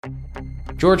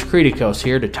George Creedicos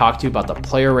here to talk to you about the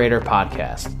Player Rater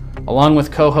podcast. Along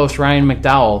with co-host Ryan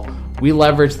McDowell, we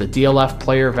leverage the DLF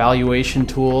player evaluation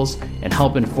tools and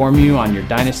help inform you on your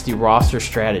Dynasty roster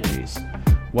strategies.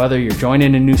 Whether you're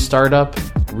joining a new startup,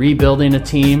 rebuilding a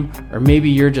team, or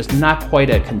maybe you're just not quite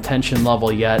at contention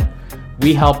level yet,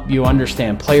 we help you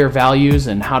understand player values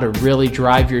and how to really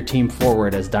drive your team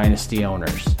forward as Dynasty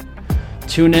owners.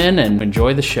 Tune in and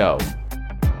enjoy the show.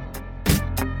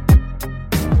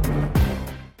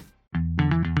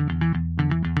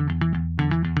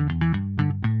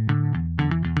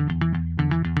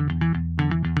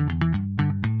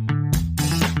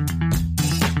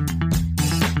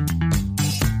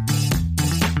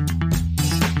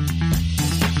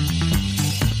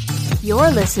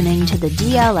 You're listening to the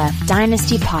DLF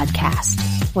Dynasty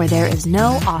podcast, where there is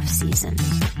no off-season.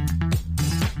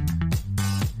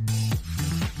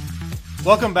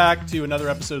 Welcome back to another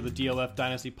episode of the DLF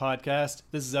Dynasty podcast.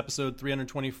 This is episode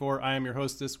 324. I am your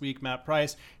host this week, Matt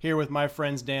Price, here with my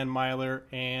friends Dan Myler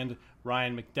and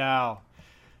Ryan McDowell.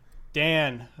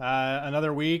 Dan,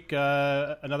 another week,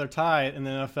 another tie in the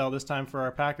NFL, this time for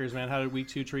our Packers, man. How did week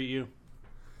 2 treat you?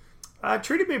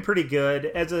 Treated me pretty good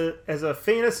as a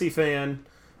fantasy fan.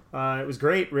 It was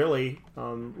great, really.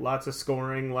 Lots of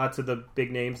scoring, lots of the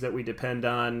big names that we depend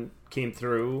on came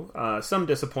through. Some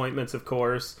disappointments, of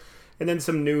course, and then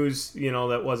some news,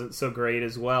 that wasn't so great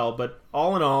as well. But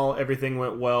all in all, everything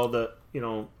went well.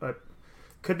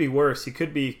 Could be worse. He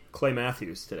could be Clay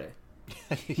Matthews today.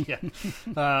 Yeah,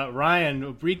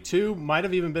 Ryan, week 2 might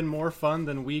have even been more fun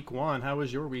than week 1. How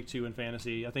was your week 2 in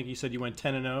fantasy? I think you said you went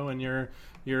 10-0 in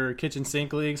your kitchen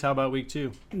sink leagues. How about week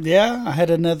 2? Yeah, I had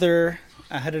another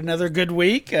good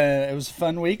week. It was a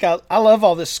fun week. I love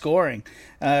all this scoring.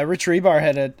 Rich Rebar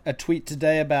had a tweet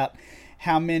today about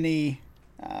how many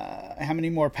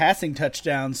more passing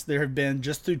touchdowns there have been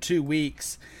just through 2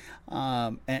 weeks,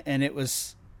 and it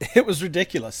was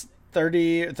ridiculous.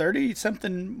 30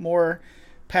 something more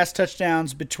pass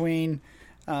touchdowns between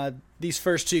these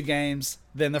first 2 games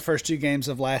than the first 2 games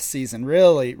of last season.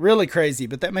 Really, really crazy,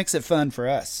 but that makes it fun for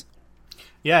us.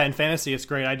 Yeah, in fantasy, it's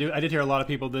great. I did hear a lot of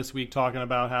people this week talking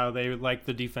about how they like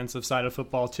the defensive side of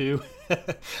football too.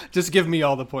 Just give me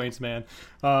all the points, man.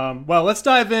 Well, let's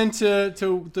dive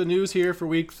into the news here for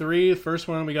week 3. The first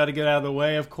one we got to get out of the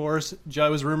way, of course. It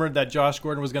was rumored that Josh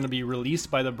Gordon was going to be released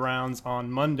by the Browns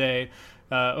on Monday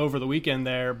over the weekend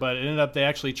there, but it ended up they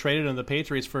actually traded him to the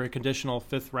Patriots for a conditional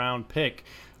 5th-round pick.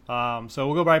 So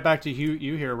we'll go right back to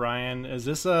you here, Ryan. Is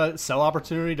this a sell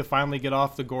opportunity to finally get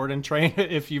off the Gordon train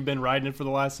if you've been riding it for the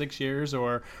last 6 years,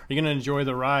 or are you going to enjoy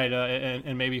the ride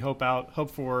and maybe hope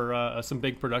for some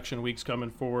big production weeks coming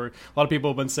forward? A lot of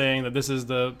people have been saying that this is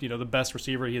the best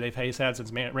receiver they've had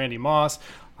since Randy Moss.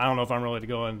 I don't know if I'm really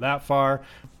going that far,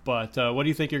 but what do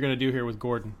you think you're going to do here with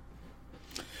Gordon?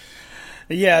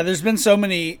 Yeah, there's been so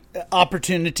many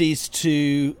opportunities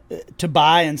to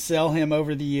buy and sell him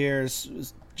over the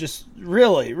years. Just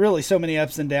really, really so many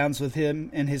ups and downs with him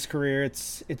in his career.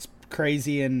 It's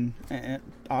crazy and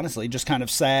honestly just kind of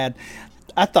sad.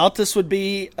 I thought this would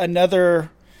be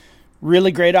another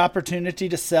really great opportunity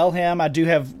to sell him. I do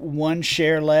have 1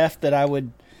 share left that I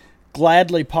would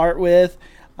gladly part with.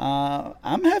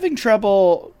 I'm having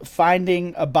trouble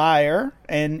finding a buyer,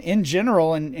 and in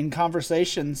general, in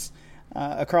conversations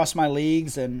across my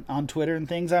leagues and on Twitter and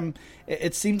things,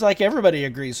 it seems like everybody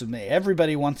agrees with me.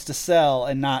 Everybody wants to sell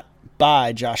and not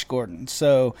buy Josh Gordon.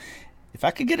 So if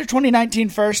I could get a 2019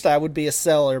 first, I would be a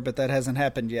seller, but that hasn't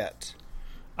happened yet.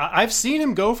 I've seen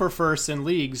him go for firsts in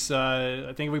leagues.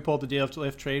 I think if we pulled the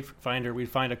DLF trade finder, we'd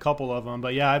find a couple of them.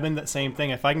 But yeah, I've been that same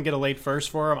thing. If I can get a late first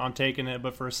for him, I'm taking it.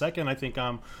 But for a second, I think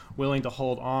I'm willing to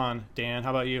hold on. Dan, how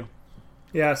about you?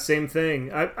 Yeah, same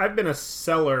thing. I've been a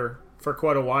seller for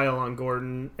quite a while on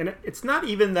Gordon, and it's not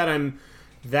even that I'm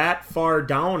that far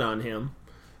down on him.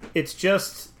 It's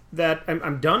just that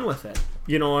I'm done with it.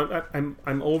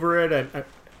 I'm over it.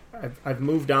 I've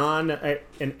moved on,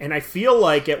 and I feel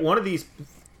like at one of these,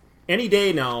 any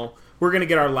day now, we're going to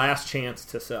get our last chance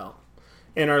to sell,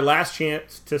 and our last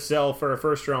chance to sell for a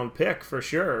 1st-round pick for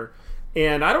sure.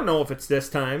 And I don't know if it's this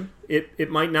time. It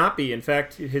might not be. In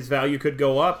fact, his value could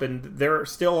go up, and there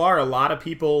still are a lot of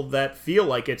people that feel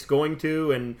like it's going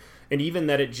to, and even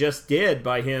that it just did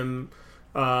by him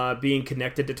being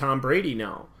connected to Tom Brady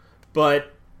now.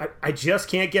 But I just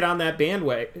can't get on that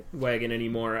bandwagon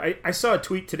anymore. I saw a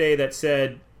tweet today that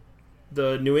said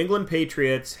the New England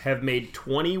Patriots have made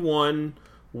 21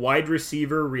 wide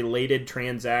receiver related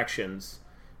transactions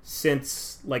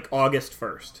since like August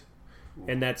 1st.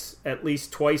 And that's at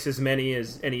least twice as many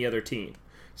as any other team.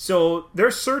 So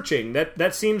they're searching.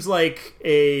 That seems like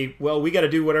we got to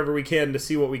do whatever we can to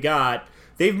see what we got.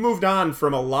 They've moved on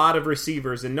from a lot of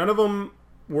receivers, and none of them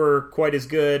were quite as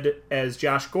good as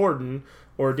Josh Gordon,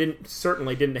 or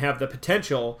certainly didn't have the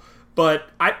potential. But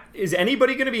is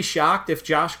anybody going to be shocked if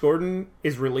Josh Gordon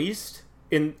is released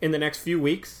in the next few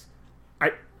weeks?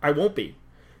 I won't be.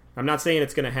 I'm not saying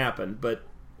it's going to happen, but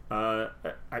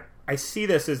I see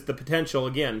this as the potential,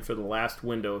 again, for the last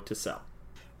window to sell.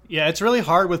 Yeah, it's really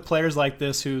hard with players like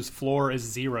this whose floor is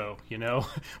 0,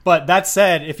 But that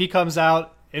said, if he comes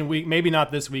out in week, maybe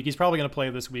not this week, he's probably going to play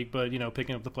this week, but,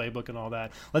 picking up the playbook and all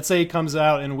that. Let's say he comes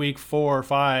out in week 4 or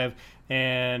 5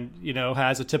 and,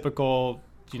 has a typical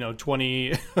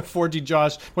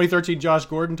 2013 Josh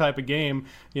Gordon type of game,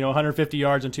 150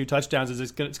 yards and 2 touchdowns,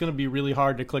 it's going to be really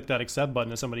hard to click that accept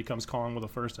button if somebody comes calling with a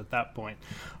first at that point.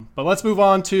 But let's move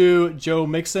on to Joe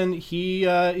Mixon. He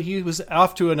was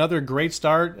off to another great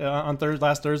start on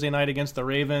last Thursday night against the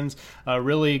Ravens,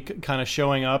 really kind of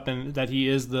showing up, and that he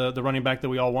is the running back that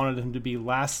we all wanted him to be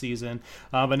last season.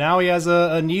 But now he has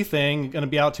a knee thing, going to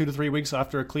be out 2 to 3 weeks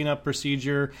after a cleanup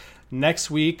procedure.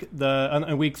 Next week,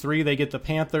 in week 3, they get the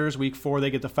Panthers. Week 4, they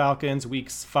get the Falcons. Week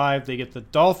 5, they get the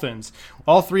Dolphins.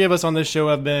 All 3 of us on this show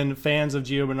have been fans of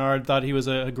Gio Bernard. Thought he was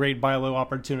a great buy low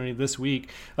opportunity this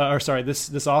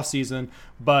offseason.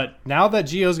 But now that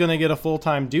Gio's going to get a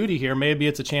full-time duty here, maybe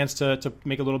it's a chance to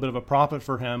make a little bit of a profit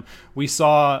for him. We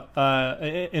saw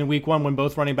in week 1, when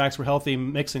both running backs were healthy,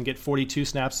 Mixon get 42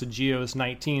 snaps to Gio's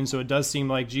 19. So it does seem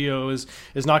like Gio is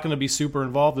not going to be super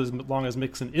involved as long as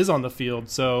Mixon is on the field.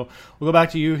 So we'll go back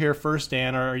to you here first,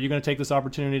 Dan. Are you going to take this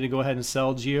opportunity to go ahead and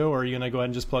sell Gio, or are you going to go ahead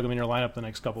and just plug him in your lineup the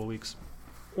next couple of weeks?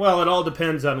 Well, it all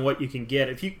depends on what you can get.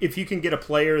 If you can get a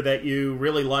player that you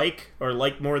really like, or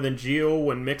like more than Gio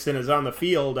when Mixon is on the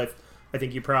field, I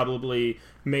think you probably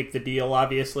make the deal.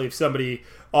 Obviously, if somebody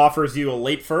offers you a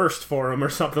late first for him or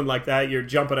something like that, you're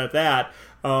jumping at that.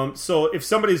 So if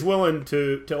somebody's willing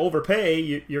to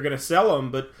overpay, you're going to sell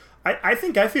him. But I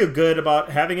think I feel good about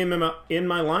having him in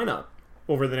my lineup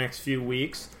over the next few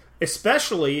weeks,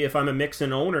 especially if I'm a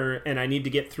Mixon owner and I need to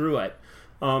get through it.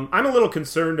 I'm a little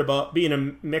concerned about being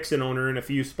a Mixon owner in a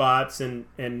few spots, and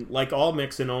like all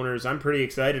Mixon owners, I'm pretty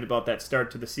excited about that start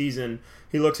to the season.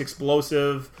 He looks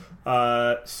explosive,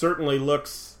 certainly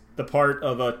looks the part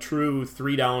of a true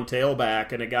 3-down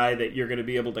tailback, and a guy that you're going to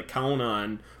be able to count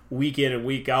on week in and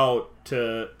week out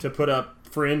to put up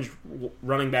fringe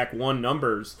running back 1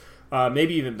 numbers,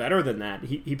 maybe even better than that.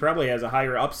 He probably has a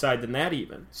higher upside than that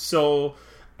even. So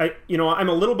I'm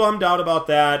a little bummed out about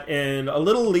that, and a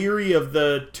little leery of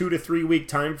the 2 to 3 week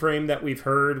time frame that we've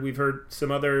heard. We've heard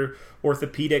some other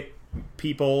orthopedic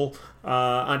people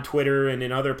on Twitter and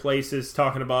in other places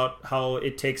talking about how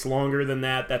it takes longer than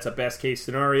that. That's a best case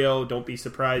scenario. Don't be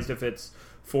surprised if it's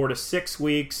 4 to 6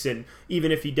 weeks, and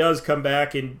even if he does come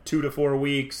back in 2 to 4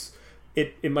 weeks,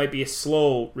 it might be a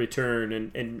slow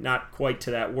return and not quite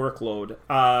to that workload.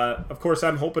 Of course,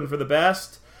 I'm hoping for the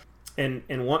best. And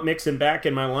want Mixon back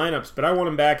in my lineups, but I want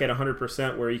him back at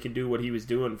 100% where he can do what he was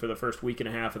doing for the first week and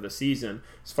a half of the season.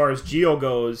 As far as Gio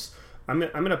goes, I'm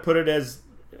going to put it as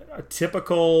a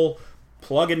typical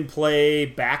plug-and-play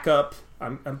backup.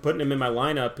 I'm putting him in my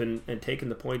lineup and taking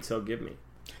the points he'll give me.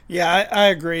 Yeah, I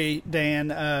agree,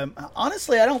 Dan.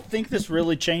 Honestly, I don't think this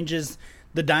really changes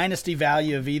the dynasty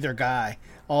value of either guy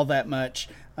all that much.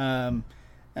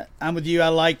 I'm with you. I'd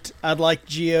like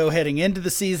Gio heading into the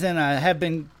season. I have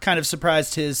been kind of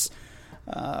surprised his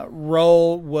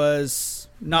role was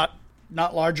not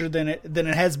larger than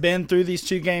it has been through these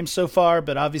 2 games so far,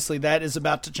 but obviously that is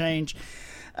about to change.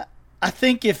 I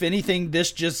think if anything,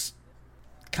 this just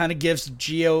kind of gives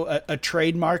Gio a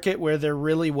trade market where there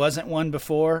really wasn't one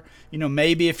before.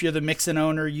 Maybe if you're the Mixon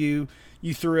owner, you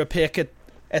threw a pick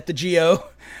at the Gio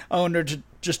owner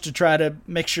just to try to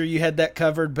make sure you had that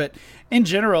covered. But in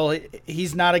general,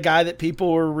 he's not a guy that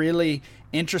people were really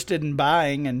interested in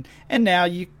buying. And now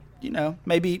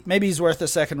maybe he's worth a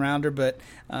second rounder, but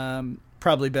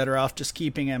probably better off just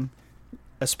keeping him,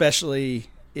 especially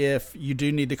if you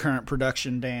do need the current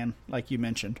production, Dan, like you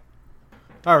mentioned.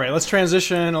 All right, let's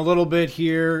transition a little bit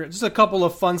here. Just a couple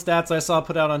of fun stats I saw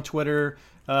put out on Twitter,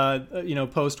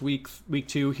 post week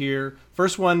 2 here.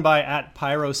 First one by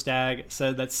 @PyroStag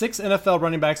said that 6 NFL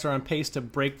running backs are on pace to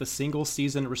break the single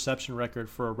season reception record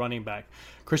for a running back.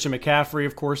 Christian McCaffrey,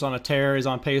 of course, on a tear, is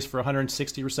on pace for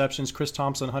 160 receptions. Chris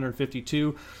Thompson,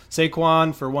 152.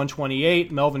 Saquon for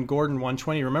 128. Melvin Gordon,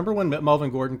 120. Remember when Melvin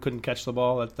Gordon couldn't catch the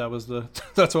ball?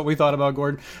 That's what we thought about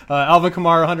Gordon. Alvin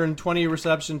Kamara, 120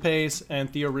 reception pace, and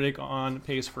Theo Riddick on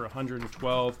pace for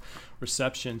 112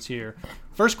 receptions here.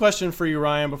 First question for you,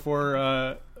 Ryan,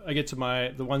 before I get to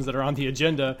the ones that are on the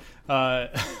agenda,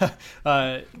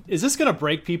 is this going to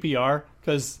break PPR?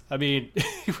 Because, I mean,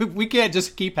 we can't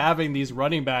just keep having these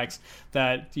running backs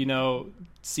that,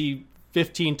 see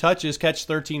 15 touches, catch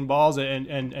 13 balls, and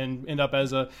end up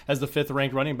as the 5th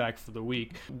ranked running back for the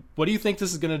week. What do you think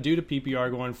this is going to do to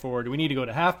PPR going forward? Do we need to go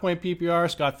to half-point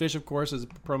PPR? Scott Fish, of course, is a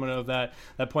proponent of that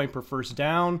point per first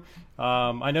down.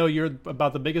 I know you're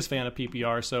about the biggest fan of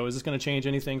PPR, so is this going to change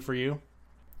anything for you?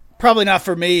 Probably not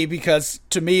for me, because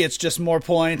to me it's just more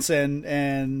points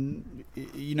and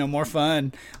more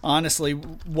fun, honestly,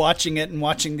 watching it and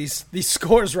watching these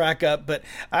scores rack up. But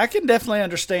I can definitely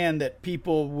understand that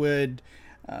people would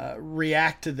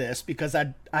react to this, because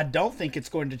I don't think it's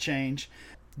going to change.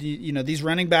 These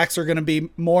running backs are going to be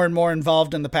more and more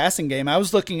involved in the passing game. I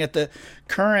was looking at the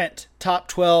current top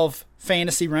 12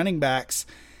 fantasy running backs.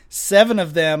 7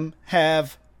 of them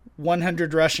have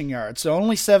 100 rushing yards. So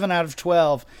only 7 out of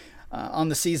 12 on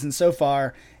the season so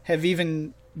far have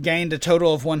even gained a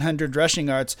total of 100 rushing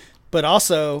yards, but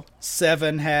also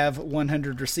 7 have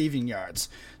 100 receiving yards.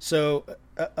 So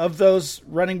of those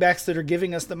running backs that are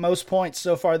giving us the most points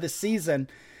so far this season,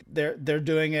 they're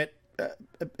doing it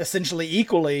essentially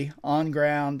equally on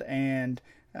ground and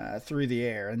through the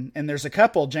air. And there's a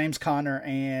couple, James Conner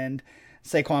and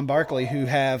Saquon Barkley, who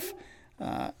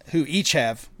each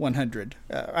have 100.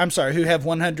 Who have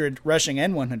 100 rushing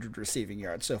and 100 receiving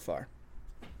yards so far.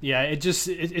 Yeah,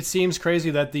 it seems crazy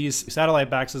that these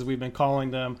satellite backs, as we've been calling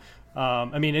them,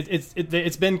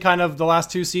 it's been kind of the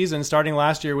last 2 seasons, starting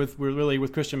last year with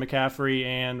Christian McCaffrey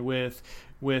and with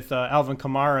Alvin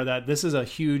Kamara, that this is a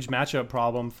huge matchup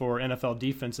problem for NFL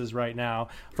defenses right now.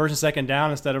 First and second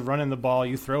down, instead of running the ball,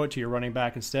 you throw it to your running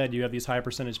back instead. You have these high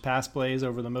percentage pass plays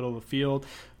over the middle of the field,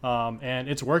 and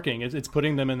it's working. It's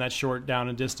putting them in that short down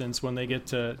and distance when they get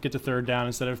to third down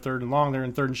instead of third and long. They're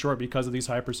in third and short because of these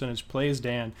high percentage plays,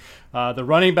 Dan. The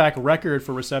running back record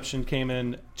for reception came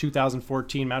in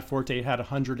 2014. Matt Forte had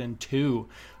 102.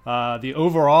 The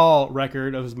overall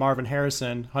record was Marvin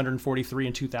Harrison, 143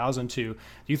 in 2002. Do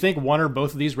you think one or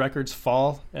both of these records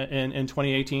fall in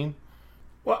 2018?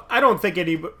 Well, I don't think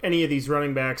any of these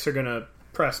running backs are going to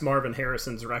press Marvin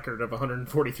Harrison's record of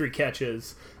 143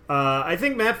 catches. I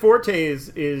think Matt Forte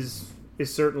is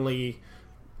certainly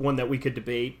one that we could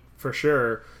debate for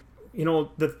sure.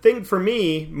 The thing for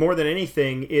me more than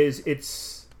anything is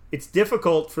it's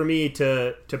difficult for me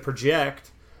to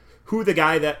project who the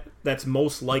guy that's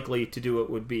most likely to do it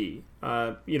would be.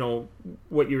 What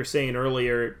you were saying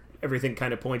earlier, everything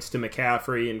kind of points to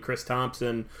McCaffrey and Chris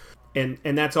Thompson, and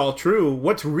that's all true.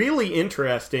 What's really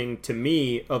interesting to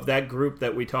me of that group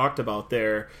that we talked about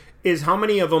there is how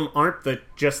many of them aren't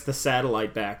just the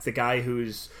satellite back, the guy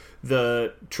who's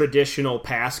the traditional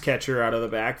pass catcher out of the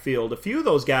backfield. A few of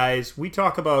those guys we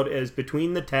talk about as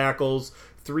between the tackles,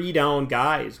 3 down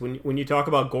guys. When you talk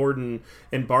about Gordon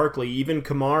and Barkley, even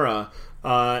Kamara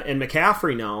and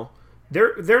McCaffrey now,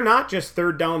 they're not just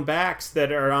third down backs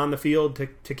that are on the field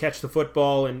to catch the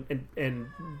football and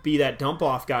be that dump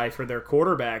off guy for their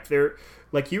quarterback. They're,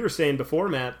 like you were saying before,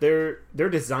 Matt, they're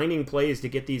designing plays to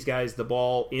get these guys the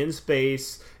ball in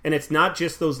space, and it's not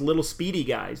just those little speedy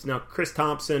guys. Now, Chris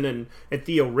Thompson and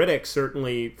Theo Riddick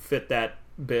certainly fit that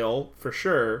bill for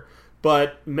sure.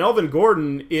 But Melvin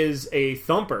Gordon is a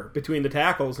thumper between the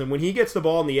tackles, and when he gets the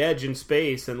ball on the edge in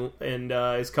space and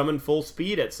is coming full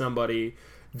speed at somebody,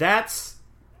 that's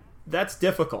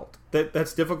difficult.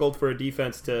 That's difficult for a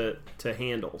defense to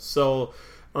handle. So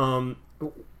the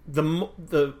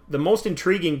most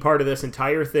intriguing part of this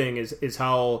entire thing is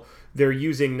how they're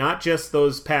using not just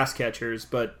those pass catchers,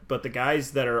 but the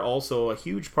guys that are also a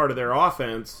huge part of their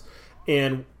offense.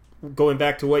 And going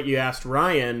back to what you asked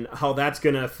Ryan, how that's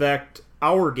going to affect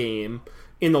our game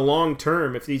in the long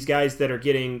term, if these guys that are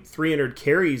getting 300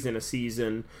 carries in a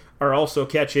season are also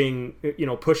catching,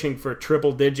 pushing for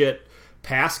triple digit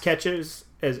pass catches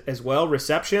as well,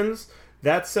 receptions,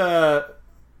 that's there's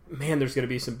going to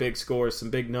be some big scores, some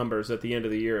big numbers at the end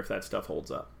of the year if that stuff holds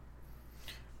up.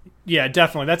 Yeah,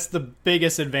 definitely. That's the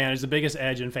biggest advantage, the biggest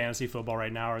edge in fantasy football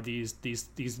right now are these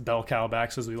bell cow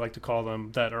backs, as we like to call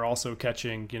them, that are also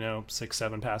catching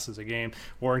 6-7 passes a game,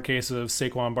 or in case of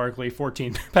Saquon Barkley,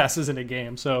 14 passes in a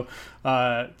game. So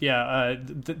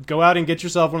go out and get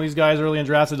yourself one of these guys early in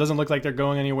drafts. It doesn't look like they're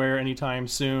going anywhere anytime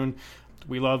soon.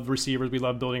 We love receivers. We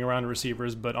love building around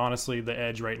receivers, but honestly, the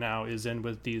edge right now is in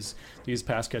with these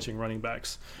pass catching running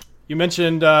backs. You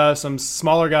mentioned some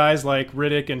smaller guys like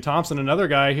Riddick and Thompson. Another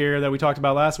guy here that we talked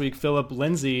about last week, Phillip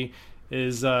Lindsay,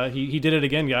 is he did it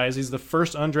again, guys. He's the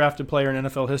first undrafted player in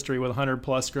NFL history with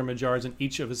 100-plus scrimmage yards in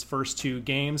each of his first 2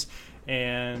 games.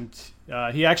 and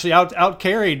he actually out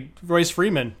carried Royce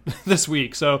Freeman this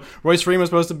week. So Royce Freeman was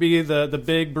supposed to be the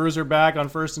big bruiser back on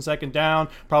first and second down.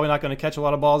 Probably not going to catch a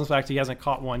lot of balls. In fact, he hasn't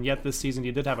caught one yet this season.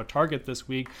 He did have a target this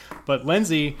week. But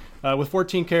Lindsey with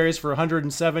 14 carries for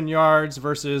 107 yards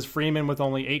versus Freeman with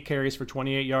only 8 carries for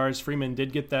 28 yards. Freeman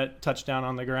did get that touchdown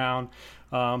on the ground.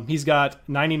 He's got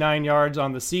 99 yards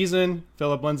on the season.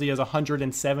 Philip Lindsay has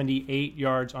 178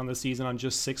 yards on the season on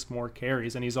just 6 more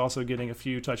carries, and he's also getting a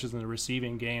few touches in the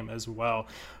receiving game as well.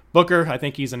 Booker, I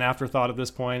think he's an afterthought at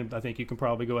this point. I think you can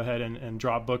probably go ahead and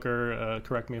drop Booker.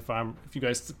 Correct me if you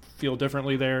guys feel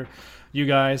differently there, you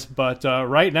guys. But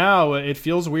right now, it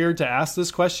feels weird to ask this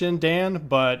question, Dan.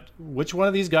 But which one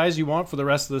of these guys you want for the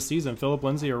rest of the season, Philip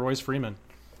Lindsay or Royce Freeman?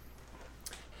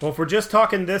 Well, if we're just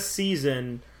talking this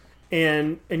season,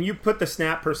 and you put the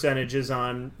snap percentages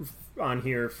on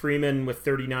here, Freeman with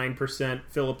 39%,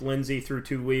 Philip Lindsay through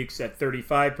 2 weeks at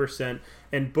 35%,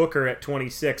 and Booker at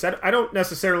 26%. I don't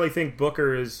necessarily think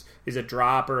Booker is a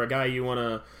drop or a guy you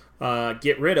want to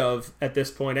get rid of at this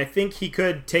point. I think he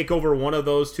could take over one of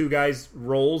those 2 guys'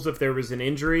 roles if there was an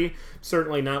injury.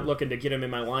 Certainly not looking to get him in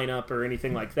my lineup or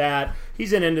anything like that.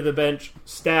 He's an end-of-the-bench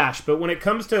stash. But when it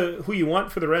comes to who you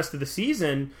want for the rest of the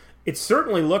season, it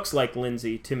certainly looks like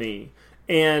Lindsay to me.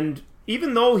 And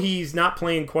even though he's not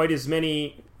playing quite as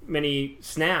many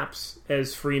snaps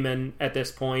as Freeman at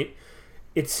this point,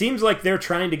 it seems like they're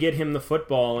trying to get him the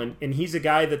football, and he's a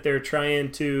guy that they're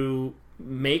trying to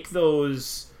make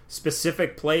those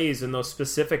specific plays and those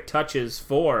specific touches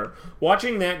for.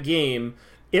 Watching that game,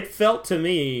 it felt to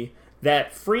me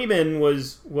that Freeman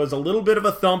was a little bit of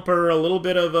a thumper, a little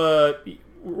bit of a...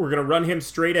 We're going to run him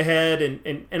straight ahead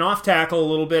and off tackle a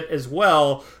little bit as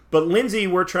well. But Lindsey,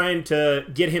 we're trying to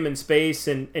get him in space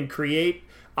and create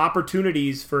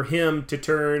opportunities for him to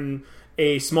turn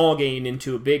a small gain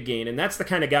into a big gain. And that's the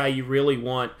kind of guy you really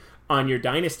want on your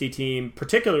Dynasty team,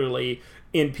 particularly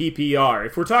in PPR.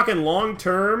 If we're talking long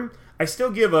term, I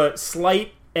still give a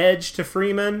slight edge to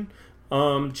Freeman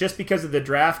just because of the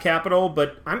draft capital.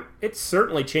 But it's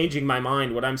certainly changing my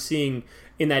mind what I'm seeing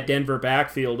in that Denver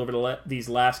backfield over these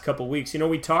last couple weeks.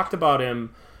 We talked about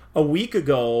him a week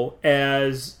ago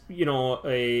as,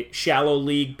 a shallow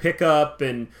league pickup,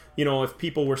 and, if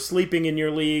people were sleeping in your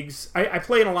leagues. I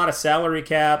play in a lot of salary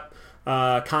cap,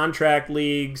 contract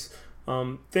leagues,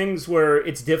 things where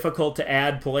it's difficult to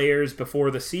add players before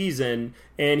the season,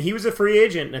 and he was a free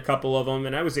agent in a couple of them,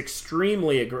 and I was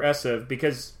extremely aggressive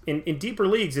because in deeper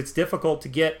leagues, it's difficult to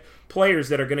get players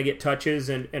that are going to get touches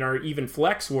and are even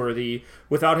flex worthy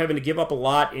without having to give up a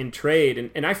lot in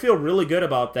trade. And I feel really good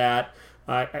about that.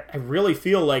 I really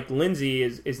feel like Lindsey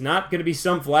is not going to be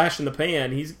some flash in the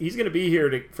pan. He's going to be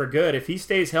here for good. If he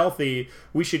stays healthy,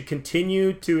 we should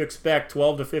continue to expect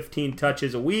 12 to 15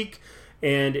 touches a week.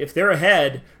 And if they're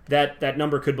ahead, that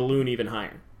number could balloon even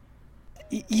higher.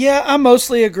 Yeah, I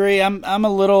mostly agree. I'm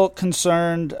a little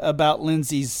concerned about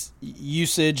Lindsey's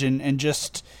usage and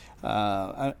just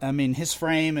his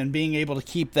frame and being able to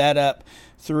keep that up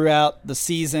throughout the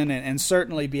season and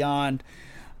certainly beyond.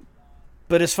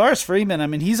 But as far as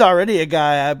Freeman, he's already a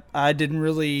guy I didn't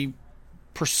really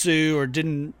pursue or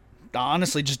didn't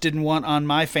want on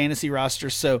my fantasy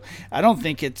roster. So I don't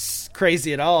think it's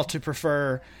crazy at all to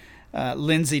prefer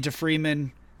Lindsey to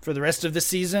Freeman for the rest of the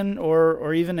season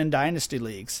or even in dynasty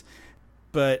leagues.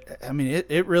 But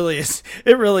it really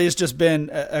has just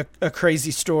been a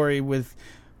crazy story with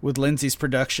Lindsey's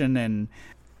production, and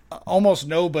almost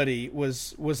nobody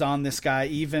was on this guy,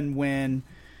 even when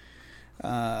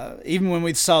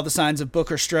we saw the signs of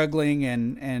Booker struggling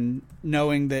and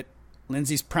knowing that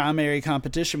Lindsey's primary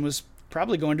competition was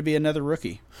probably going to be another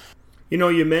rookie.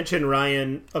 You mentioned,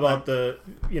 Ryan, about the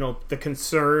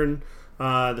concern,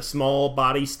 the small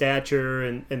body stature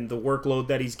and the workload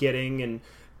that he's getting. And,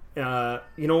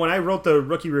 when I wrote the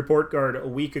rookie report card a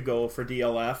week ago for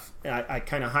DLF, I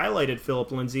kind of highlighted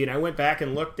Philip Lindsay, and I went back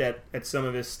and looked at some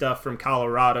of his stuff from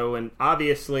Colorado. And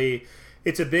obviously,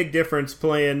 it's a big difference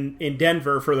playing in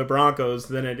Denver for the Broncos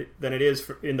than it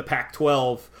is in the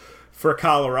Pac-12 for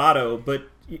Colorado. But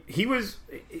he was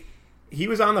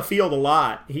on the field a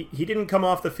lot. He didn't come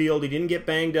off the field. He didn't get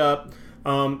banged up.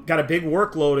 Got a big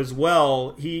workload as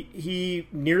well. He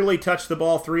nearly touched the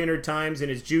ball 300 times in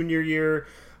his junior year,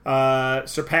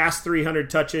 surpassed 300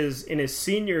 touches in his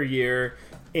senior year.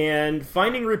 And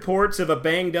finding reports of a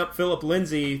banged-up Philip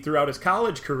Lindsay throughout his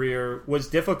college career was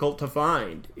difficult to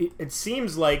find. It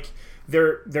seems like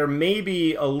there may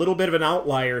be a little bit of an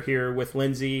outlier here with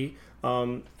Lindsay.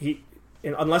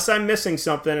 unless I'm missing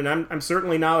something, and I'm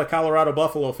certainly not a Colorado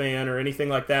Buffalo fan or anything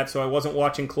like that, so I wasn't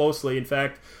watching closely. In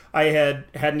fact, I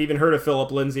hadn't even heard of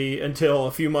Philip Lindsay until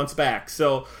a few months back.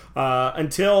 So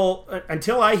until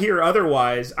I hear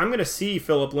otherwise, I'm going to see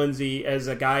Philip Lindsay as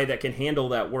a guy that can handle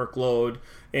that workload,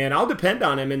 and I'll depend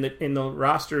on him in the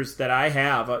rosters that I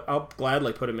have. I'll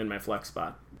gladly put him in my flex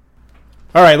spot.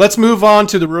 All right, let's move on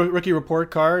to the rookie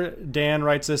report card. Dan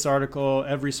writes this article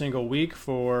every single week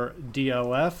for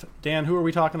DLF. Dan, who are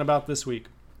we talking about this week?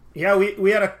 Yeah,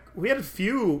 we had a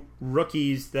few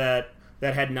rookies that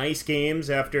had nice games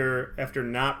after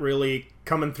not really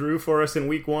coming through for us in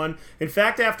week one. In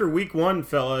fact, after week one,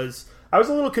 fellas, I was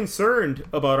a little concerned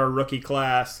about our rookie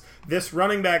class. This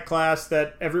running back class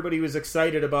that everybody was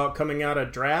excited about coming out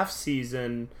of draft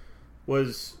season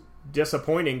was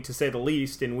disappointing, to say the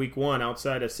least, in week one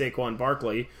outside of Saquon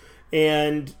Barkley.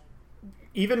 And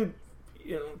even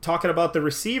talking about the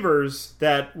receivers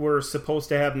that were supposed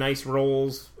to have nice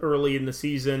roles early in the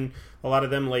season, a lot of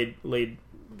them laid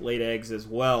eggs as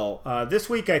well. This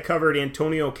week I covered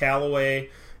Antonio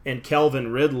Callaway and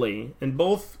Calvin Ridley, and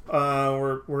both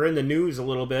were in the news a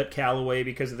little bit. Callaway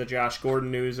because of the Josh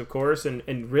Gordon news, of course,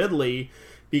 and Ridley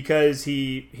because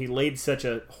he laid such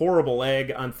a horrible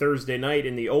egg on Thursday night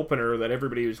in the opener that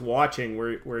everybody was watching,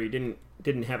 where he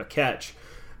didn't have a catch.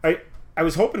 I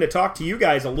was hoping to talk to you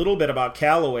guys a little bit about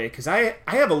Callaway, because I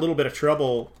have a little bit of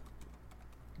trouble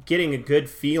getting a good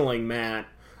feeling, Matt,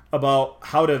 about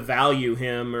how to value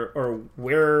him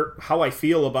or how I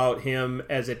feel about him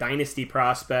as a dynasty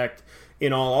prospect.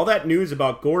 All that news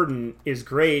about Gordon is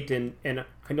great, and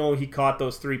I know he caught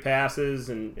those 3 passes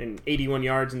and 81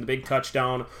 yards and the big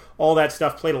touchdown. All that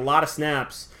stuff, played a lot of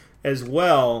snaps as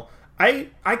well. I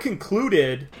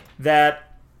concluded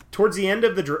that towards the end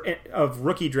of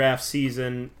rookie draft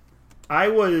season, I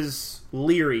was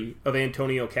leery of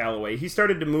Antonio Callaway. He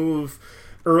started to move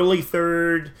early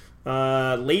third,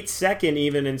 late second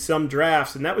even in some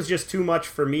drafts, and that was just too much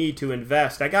for me to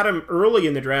invest. I got him early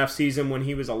in the draft season when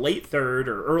he was a late third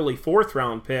or early fourth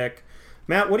round pick.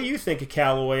 Matt, what do you think of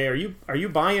Callaway? Are you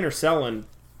buying or selling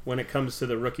when it comes to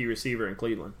the rookie receiver in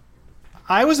Cleveland?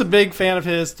 I was a big fan of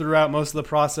his throughout most of the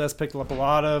process. Picked up a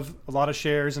lot of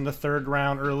shares in the third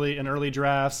round, early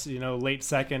drafts. Late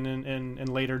second and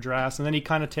later drafts, and then he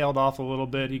kind of tailed off a little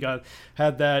bit. He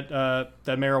had that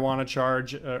marijuana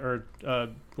charge or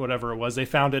whatever it was. They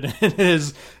found it in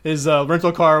his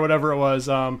rental car, or whatever it was.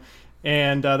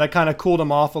 And that kind of cooled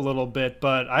him off a little bit.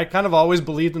 But I kind of always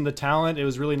believed in the talent. It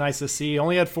was really nice to see. He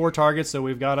only had 4 targets, so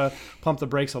we've got to pump the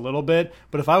brakes a little bit.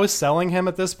 But if I was selling him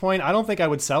at this point, I don't think I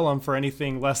would sell him for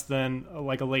anything less than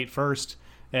like a late first.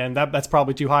 And that's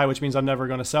probably too high, which means I'm never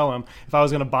going to sell him. If I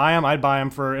was going to buy him, I'd buy him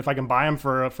if I can buy him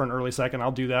for an early second,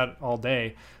 I'll do that all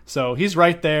day. So he's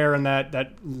right there in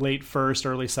that late first,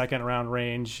 early second round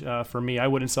range for me. I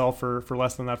wouldn't sell for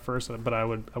less than that first, but I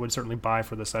would certainly buy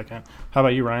for the second. How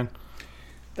about you, Ryan?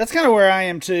 That's kind of where I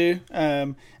am too.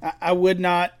 I would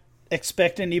not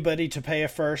expect anybody to pay a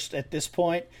first at this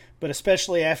point, but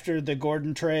especially after the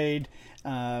Gordon trade,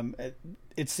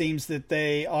 it seems that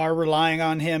they are relying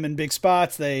on him in big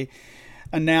spots. They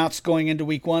announced going into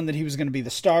week one that he was going to be the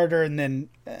starter, and then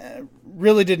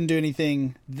really didn't do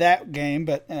anything that game,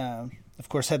 but of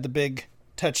course had the big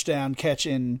touchdown catch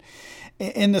in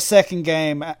the second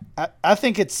game. I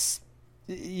think it's,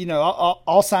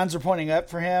 all signs are pointing up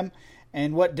for him.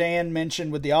 And what Dan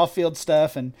mentioned with the off-field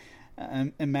stuff, and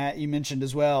Matt, you mentioned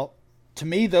as well, to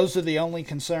me, those are the only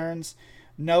concerns.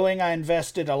 Knowing I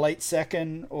invested a late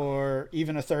second or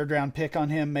even a third-round pick on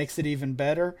him makes it even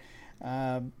better.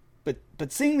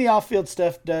 But seeing the off-field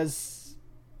stuff does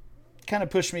kind of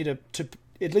push me to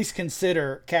at least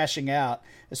consider cashing out,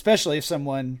 especially if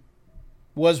someone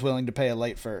was willing to pay a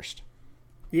late first.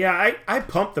 Yeah, I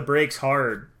pumped the brakes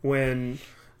hard when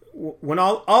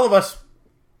all of us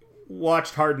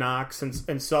watched Hard Knocks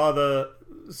and saw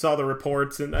the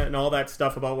reports and all that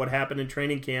stuff about what happened in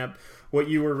training camp, what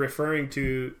you were referring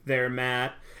to there,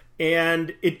 Matt.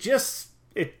 And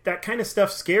that kind of stuff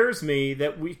scares me,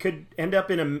 that we could end up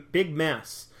in a big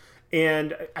mess.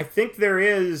 And I think there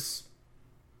is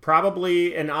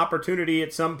probably an opportunity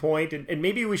at some point, and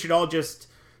maybe we should all just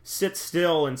sit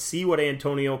still and see what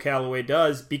Antonio Callaway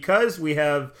does, because we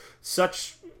have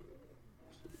such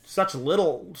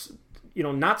little,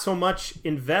 not so much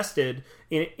invested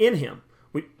in him.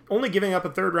 We only giving up a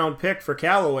third round pick for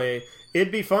Callaway.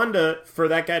 It'd be fun for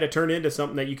that guy to turn into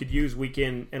something that you could use week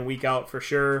in and week out for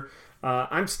sure.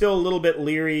 I'm still a little bit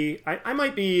leery. I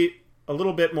might be a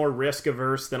little bit more risk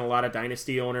averse than a lot of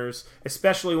dynasty owners,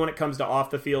 especially when it comes to off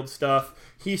the field stuff.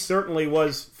 He certainly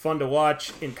was fun to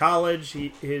watch in college.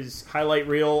 His highlight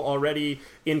reel already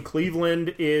in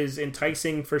Cleveland is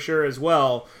enticing for sure as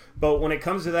well. But when it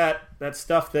comes to that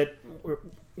stuff that,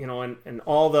 and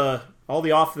all the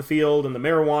off the field and the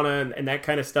marijuana and that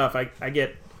kind of stuff, I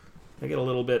get a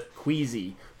little bit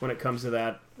queasy when it comes to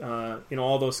that.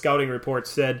 All those scouting reports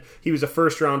said he was a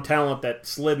first-round talent that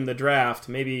slid in the draft.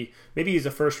 Maybe he's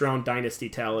a first-round dynasty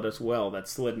talent as well that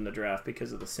slid in the draft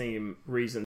because of the same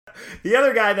reason. The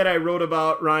other guy that I wrote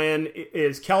about, Ryan,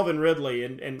 is Calvin Ridley,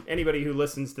 and anybody who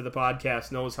listens to the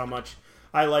podcast knows how much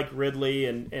I like Ridley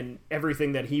and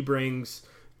everything that he brings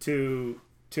to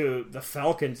the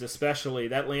Falcons especially.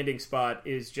 That landing spot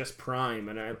is just prime,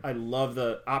 and I love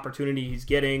the opportunity he's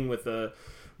getting with a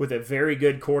very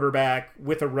good quarterback,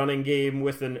 with a running game,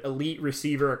 with an elite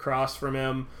receiver across from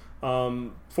him.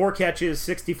 4 catches,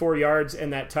 64 yards,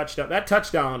 and that touchdown. That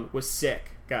touchdown was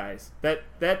sick, guys.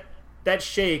 That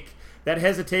shake, that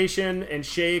hesitation and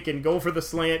shake and go for the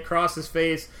slant, cross his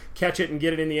face, catch it and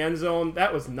get it in the end zone,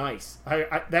 that was nice.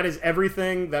 That is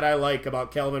everything that I like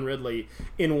about Calvin Ridley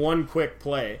in one quick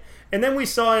play. And then we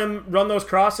saw him run those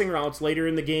crossing routes later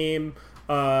in the game,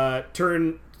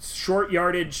 turn short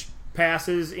yardage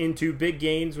passes into big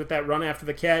gains with that run after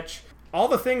the catch. All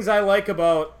the things I like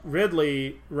about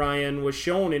Ridley, Ryan, was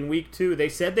shown in week 2. They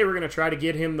said they were going to try to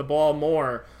get him the ball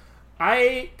more.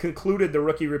 I concluded the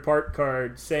rookie report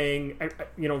card saying,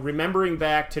 remembering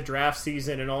back to draft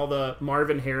season and all the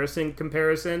Marvin Harrison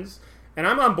comparisons, and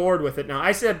I'm on board with it now.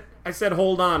 I said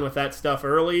hold on with that stuff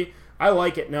early. I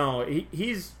like it now.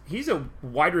 He's a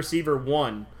wide receiver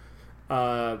 1,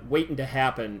 waiting to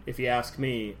happen, if you ask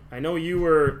me. I know you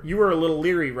were a little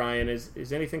leery, Ryan.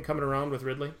 Is anything coming around with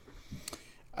Ridley?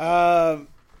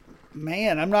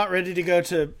 Man, I'm not ready to go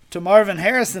to Marvin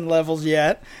Harrison levels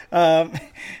yet.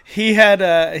 He had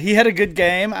a good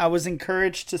game. I was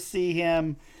encouraged to see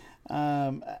him,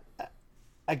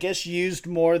 I guess, used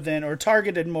more than or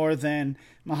targeted more than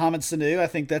Mohamed Sanu. I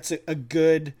think that's a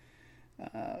good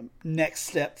next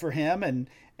step for him.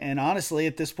 And honestly,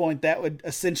 at this point, that would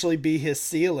essentially be his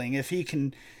ceiling. If he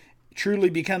can truly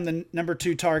become the number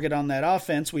 2 target on that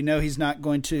offense, we know he's not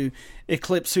going to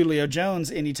eclipse Julio Jones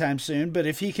anytime soon, but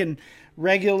if he can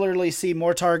regularly see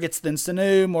more targets than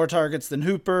Sanu, more targets than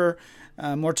Hooper,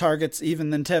 more targets even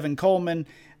than Tevin Coleman,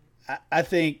 I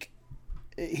think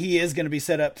he is going to be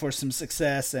set up for some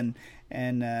success and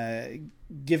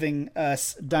giving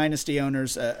us dynasty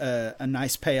owners a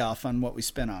nice payoff on what we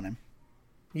spent on him.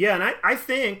 Yeah, and I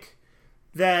think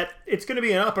that it's going to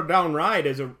be an up or down ride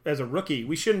as a rookie.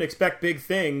 We shouldn't expect big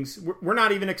things. We're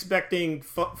not even expecting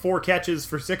 4 catches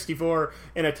for 64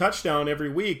 and a touchdown every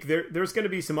week. There's going to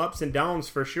be some ups and downs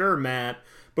for sure, Matt.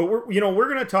 But we're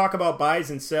going to talk about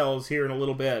buys and sells here in a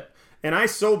little bit. And I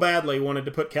so badly wanted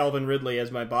to put Calvin Ridley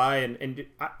as my buy, and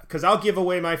because I'll give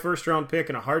away my first round pick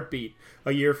in a heartbeat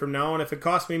a year from now. And if it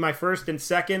costs me my first and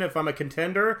second, if I'm a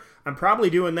contender, I'm probably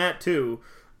doing that too.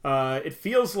 It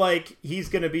feels like he's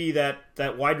going to be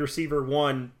that wide receiver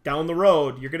 1 down the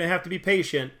road. You're going to have to be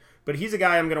patient, but he's a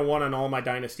guy I'm going to want on all my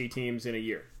dynasty teams in a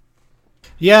year.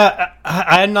 Yeah,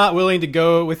 I'm not willing to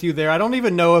go with you there. I don't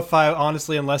even know if I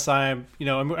honestly, unless I'm,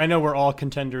 I know we're all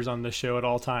contenders on this show at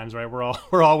all times, right?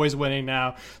 We're always winning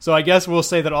now. So I guess we'll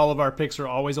say that all of our picks are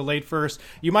always a late first.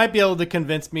 You might be able to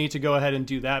convince me to go ahead and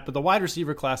do that, but the wide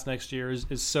receiver class next year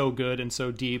is so good and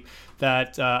so deep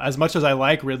that as much as I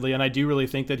like Ridley, and I do really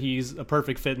think that he's a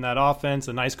perfect fit in that offense,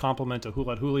 a nice complement to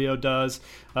what Julio does.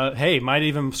 Might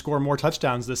even score more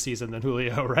touchdowns this season than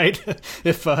Julio, right?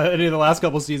 If any of the last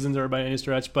couple seasons are by any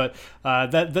stretch, but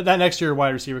that next year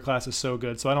wide receiver class is so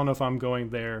good, so I don't know if I'm going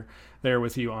there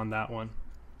with you on that one.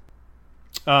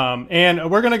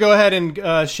 And we're going to go ahead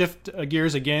and shift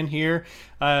gears again here.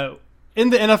 In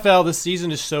the NFL, this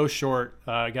season is so short,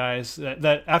 guys,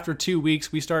 that after 2 weeks,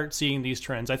 we start seeing these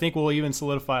trends. I think we'll even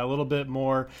solidify a little bit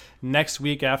more next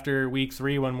week after week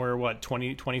 3 when we're,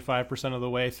 25% of the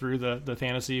way through the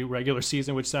fantasy regular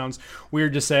season, which sounds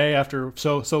weird to say after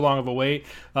so long of a wait.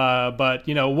 But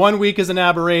 1 week is an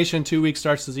aberration, 2 weeks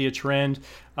starts to see a trend.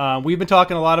 We've been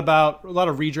talking a lot of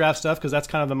redraft stuff because that's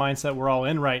kind of the mindset we're all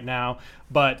in right now.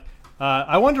 But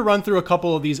I wanted to run through a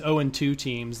couple of these 0-2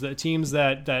 teams, the teams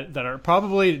that are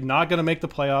probably not going to make the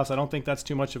playoffs. I don't think that's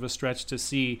too much of a stretch to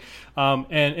see.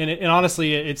 And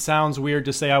honestly, it sounds weird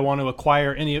to say I want to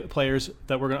acquire any players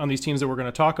that on these teams that we're going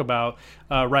to talk about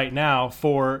right now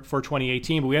for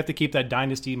 2018. But we have to keep that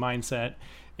dynasty mindset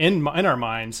in our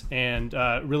minds and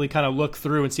really kind of look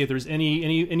through and see if there's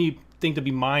any thing to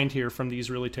be mined here from these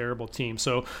really terrible teams.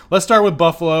 So let's start with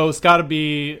Buffalo. It's got to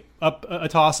be a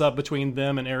toss-up between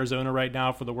them and Arizona right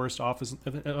now for the worst offense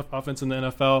in the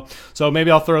NFL. So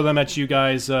maybe I'll throw them at you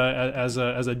guys as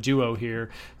a duo here.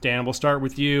 Dan, we'll start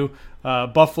with you.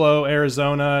 Buffalo,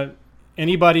 Arizona.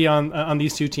 Anybody on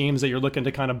these two teams that you're looking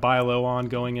to kind of buy low on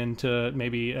going into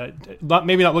maybe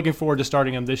not looking forward to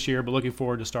starting them this year, but looking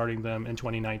forward to starting them in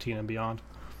 2019 and beyond?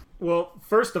 Well,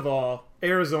 first of all,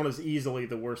 Arizona's easily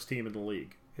the worst team in the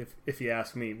league, if you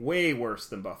ask me. Way worse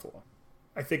than Buffalo.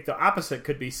 I think the opposite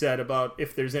could be said about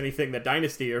if there's anything that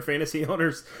Dynasty or fantasy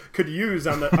owners could use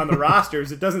on the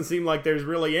rosters. It doesn't seem like there's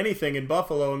really anything in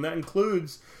Buffalo, and that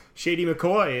includes Shady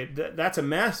McCoy. That's a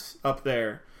mess up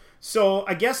there. So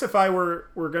I guess if I were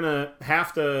going to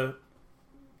have to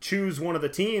choose one of the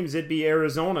teams, it'd be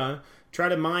Arizona. Try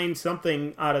to mine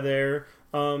something out of there.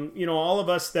 All of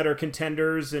us that are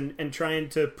contenders and trying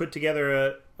to put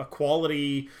together a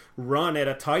quality run at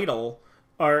a title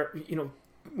are,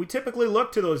 we typically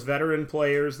look to those veteran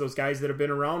players, those guys that have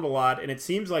been around a lot, and it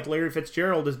seems like Larry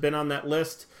Fitzgerald has been on that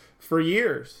list for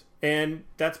years, and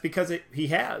that's because he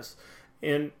has.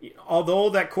 And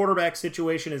although that quarterback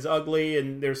situation is ugly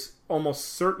and there's almost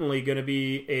certainly going to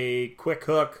be a quick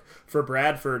hook for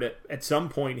Bradford at some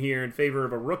point here in favor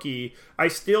of a rookie, I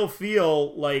still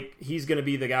feel like he's going to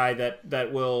be the guy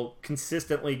that will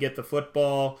consistently get the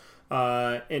football,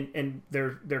 and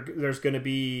there's going to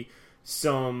be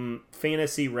some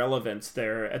fantasy relevance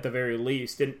there at the very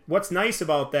least. And what's nice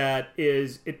about that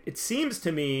is it seems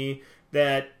to me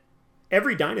that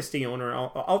every Dynasty owner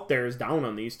out there is down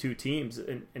on these two teams,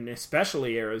 and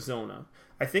especially Arizona.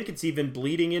 I think it's even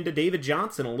bleeding into David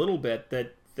Johnson a little bit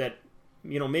that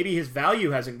maybe his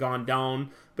value hasn't gone down,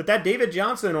 but that David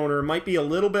Johnson owner might be a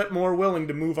little bit more willing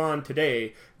to move on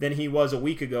today than he was a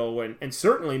week ago, and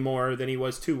certainly more than he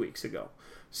was 2 weeks ago.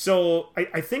 So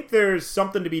I think there's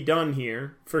something to be done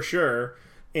here for sure,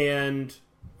 and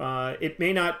it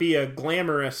may not be a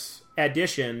glamorous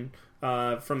addition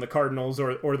from the Cardinals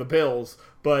or the Bills,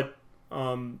 but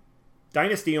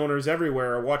Dynasty owners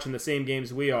everywhere are watching the same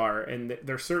games we are, and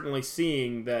they're certainly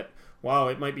seeing that, wow,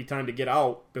 it might be time to get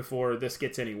out before this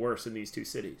gets any worse in these two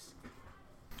cities.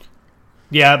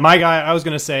 Yeah, my guy, I was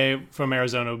going to say from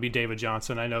Arizona would be David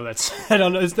Johnson. I know I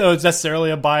don't know it's necessarily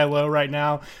a buy low right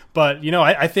now, but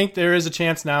I think there is a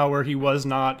chance now where he was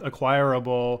not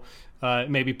acquirable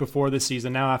maybe before this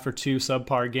season, now after two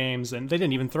subpar games, and they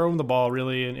didn't even throw him the ball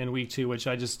really in week 2, which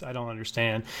I don't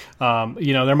understand.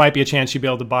 There might be a chance you'd be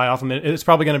able to buy off him. It's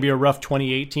probably going to be a rough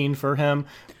 2018 for him,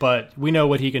 but we know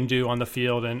what he can do on the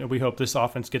field, and we hope this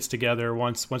offense gets together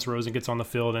once Rosen gets on the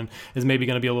field and is maybe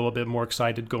going to be a little bit more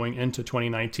excited going into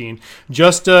 2019.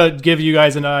 Just to give you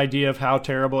guys an idea of how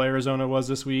terrible Arizona was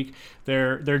this week,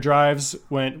 their drives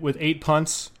went with 8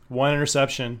 punts, 1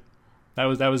 interception. That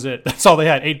was it. That's all they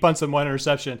had. 8 punts and 1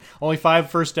 interception. Only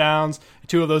 5 first downs.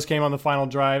 2 of those came on the final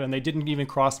drive, and they didn't even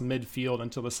cross midfield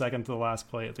until the second to the last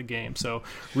play of the game. So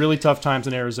really tough times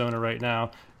in Arizona right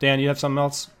now. Dan, you have something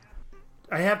else?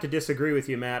 I have to disagree with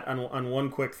you, Matt, on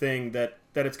one quick thing, that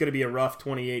it's going to be a rough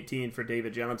 2018 for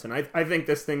David Johnson. I think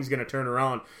this thing's going to turn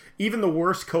around. Even the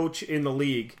worst coach in the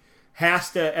league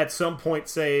has to at some point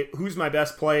say, who's my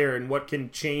best player and what can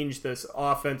change this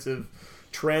offensive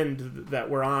trend that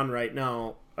we're on right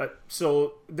now.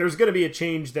 So there's going to be a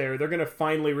change there. They're going to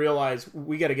finally realize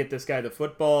we got to get this guy the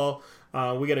football.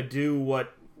 We got to do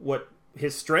what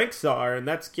his strengths are, and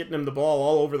that's getting him the ball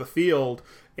all over the field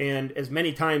and as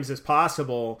many times as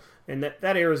possible. And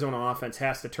that Arizona offense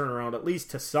has to turn around at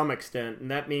least to some extent, and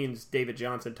that means David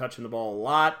Johnson touching the ball a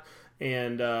lot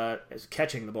and is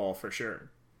catching the ball for sure.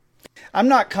 I'm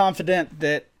not confident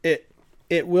that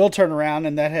it will turn around,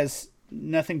 and that has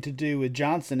nothing to do with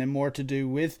Johnson and more to do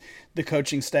with the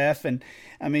coaching staff. And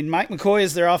I mean, Mike McCoy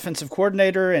is their offensive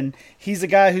coordinator, and he's a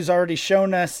guy who's already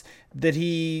shown us that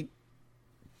he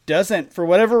doesn't, for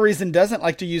whatever reason, doesn't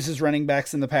like to use his running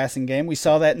backs in the passing game. We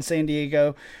saw that in San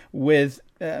Diego with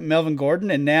Melvin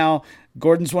Gordon, and now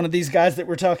Gordon's one of these guys that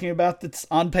we're talking about that's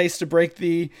on pace to break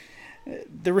the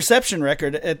reception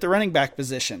record at the running back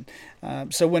position.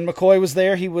 So when McCoy was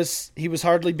there, he was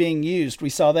hardly being used. We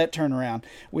saw that turnaround.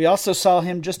 We also saw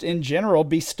him just in general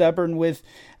be stubborn with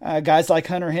guys like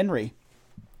Hunter Henry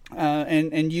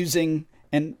and using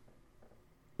an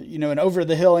over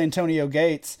the hill Antonio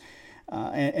Gates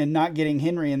and not getting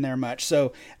Henry in there much.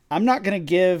 So I'm not going to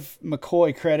give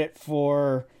McCoy credit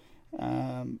for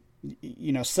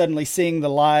suddenly seeing the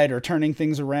light or turning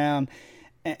things around.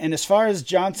 And as far as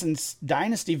Johnson's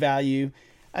dynasty value,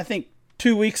 I think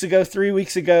 2 weeks ago, 3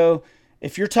 weeks ago,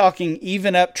 if you're talking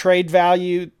even up trade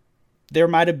value, there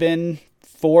might have been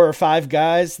 4 or 5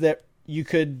 guys that, you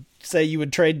could say you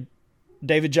would trade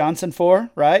David Johnson for,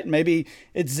 right? Maybe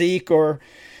it's Zeke or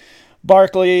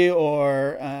Barkley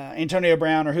or Antonio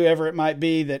Brown or whoever it might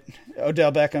be, that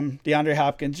Odell Beckham, DeAndre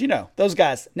Hopkins, those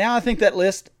guys. Now I think that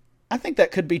list, I think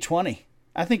that could be 20.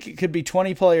 I think it could be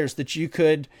 20 players that you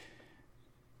could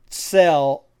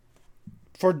sell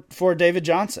for David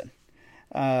Johnson.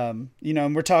 And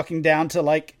we're talking down to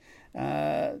like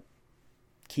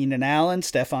Keenan Allen,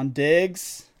 Stephon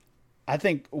Diggs. I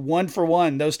think one for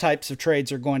one, those types of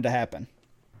trades are going to happen.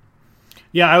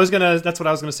 Yeah, that's what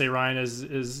I was gonna say, Ryan,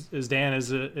 is Dan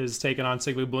is taking on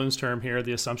Sigby Bloom's term here,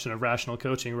 the assumption of rational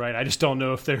coaching, right? I just don't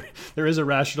know if there is a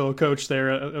rational coach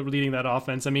there leading that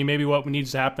offense. I mean, maybe what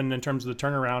needs to happen in terms of the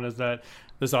turnaround is that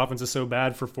this offense is so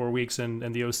bad for 4 weeks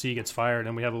and the OC gets fired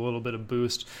and we have a little bit of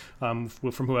boost from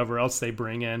whoever else they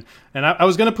bring in. And I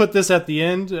was going to put this at the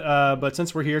end, but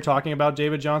since we're here talking about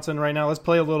David Johnson right now, let's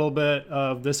play a little bit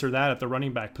of this or that at the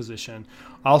running back position.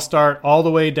 I'll start all the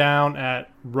way down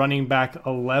at running back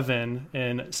 11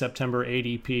 in September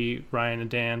ADP, Ryan and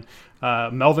Dan.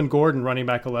 Melvin Gordon, running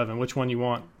back 11. Which one you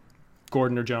want,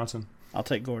 Gordon or Johnson? I'll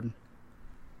take Gordon.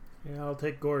 Yeah, I'll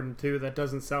take Gordon too. That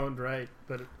doesn't sound right,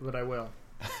 but I will.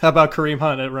 How about Kareem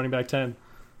Hunt at running back 10?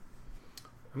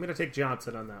 I'm going to take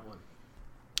Johnson on that one.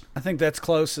 I think that's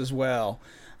close as well.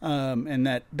 And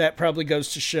that probably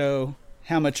goes to show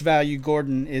how much value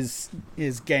Gordon is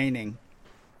gaining.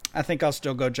 I think I'll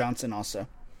still go Johnson also.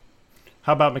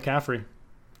 How about McCaffrey?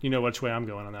 You know which way I'm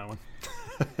going on that one.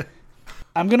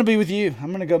 I'm going to be with you. I'm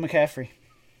going to go McCaffrey.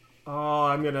 Oh,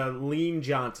 I'm going to lean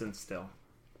Johnson still.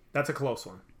 That's a close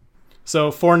one.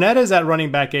 So Fournette is at running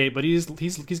back 8, but he's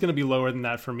going to be lower than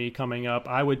that for me coming up.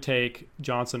 I would take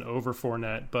Johnson over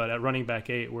Fournette, but at running back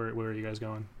 8, where are you guys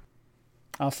going?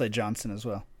 I'll say Johnson as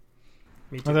well.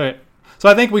 Me too. Okay. So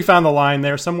I think we found the line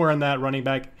there, somewhere in that running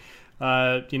back,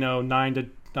 9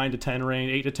 to 10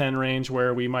 range, 8 to 10 range,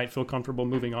 where we might feel comfortable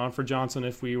moving on for Johnson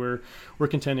if we're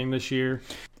contending this year.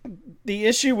 The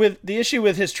issue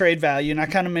with his trade value, and I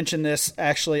kind of mentioned this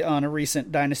actually on a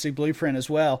recent Dynasty Blueprint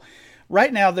as well.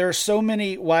 Right now, there are so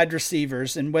many wide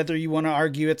receivers, and whether you want to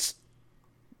argue it's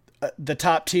the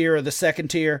top tier or the second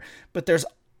tier, but there's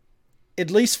at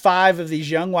least 5 of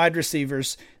these young wide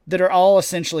receivers that are all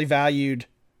essentially valued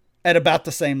at about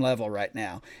the same level right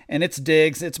now. And it's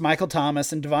Diggs, it's Michael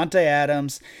Thomas, and Devontae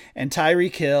Adams, and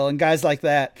Tyreek Hill, and guys like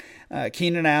that,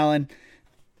 Keenan Allen.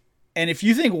 And if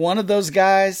you think one of those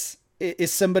guys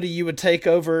is somebody you would take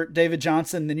over David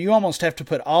Johnson, then you almost have to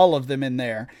put all of them in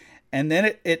there. And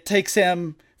then it takes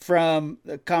him from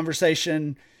the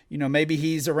conversation, maybe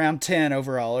he's around 10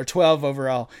 overall or 12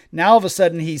 overall. Now all of a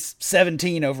sudden he's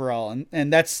 17 overall.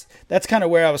 And that's kind of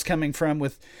where I was coming from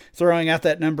with throwing out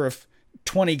that number of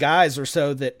 20 guys or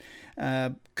so that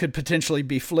could potentially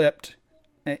be flipped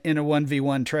in a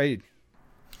 1v1 trade.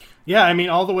 Yeah, I mean,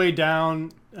 all the way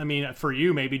down. I mean, for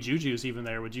you, maybe Juju's even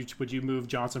there. Would you move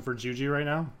Johnson for Juju right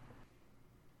now?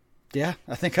 Yeah,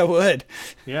 I think I would.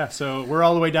 Yeah, so we're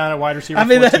all the way down at wide receiver. I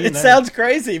mean, 14 it sounds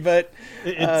crazy, but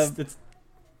it's.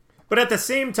 But at the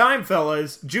same time,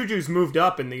 fellas, Juju's moved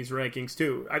up in these rankings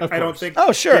too. I don't think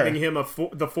giving him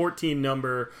the 14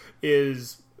 number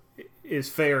is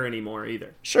fair anymore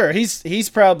either. Sure, he's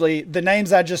probably the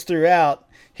names I just threw out,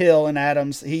 Hill and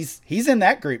Adams. He's in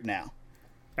that group now.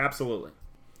 Absolutely.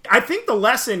 I think the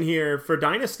lesson here for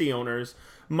Dynasty owners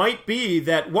might be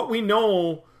that what we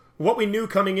knew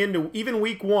coming into even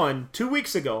week 1, 2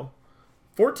 weeks ago,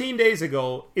 14 days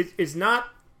ago, is not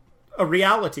a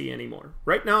reality anymore.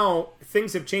 Right now,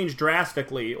 things have changed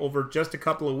drastically over just a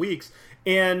couple of weeks,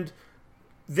 and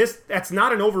that's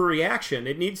not an overreaction.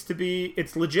 It needs to be,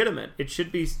 it's legitimate. It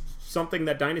should be something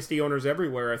that Dynasty owners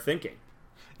everywhere are thinking.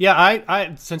 Yeah,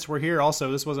 I since we're here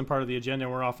also, this wasn't part of the agenda,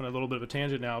 and we're off on a little bit of a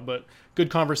tangent now, but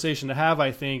good conversation to have,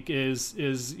 I think, is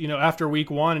after week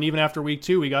 1 and even after week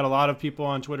 2, we got a lot of people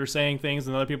on Twitter saying things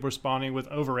and other people responding with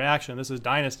overreaction. This is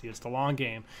Dynasty, it's the long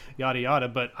game, yada, yada.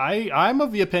 But I'm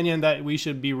of the opinion that we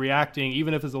should be reacting,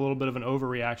 even if it's a little bit of an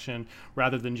overreaction,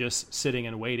 rather than just sitting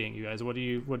and waiting. You guys, what do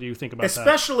you think about that?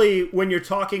 Especially when you're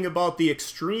talking about the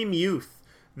extreme youth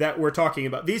that we're talking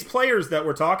about. These players that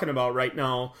we're talking about right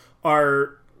now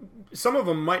are... Some of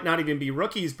them might not even be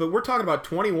rookies, but we're talking about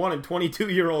 21 and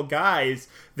 22-year-old guys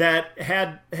that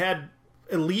had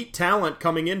elite talent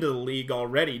coming into the league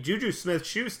already. Juju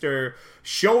Smith-Schuster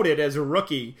showed it as a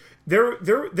rookie.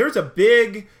 There's a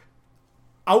big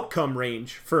outcome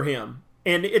range for him,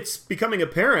 and it's becoming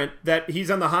apparent that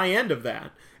he's on the high end of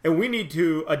that. And we need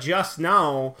to adjust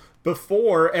now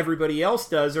before everybody else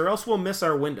does, or else we'll miss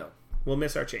our window. We'll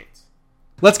miss our chance.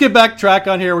 Let's get back track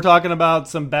on here. We're talking about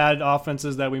some bad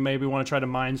offenses that we maybe want to try to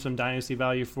mine some dynasty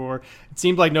value for. It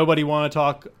seemed like nobody wanted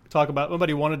to talk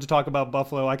about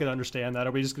Buffalo. I could understand that.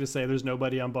 Are we just going to say there's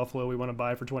nobody on Buffalo we want to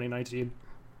buy for 2019?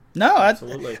 No,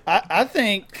 Absolutely. I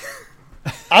think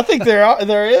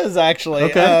there is actually.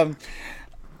 Okay.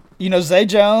 Zay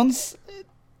Jones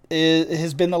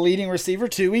has been the leading receiver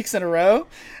 2 weeks in a row.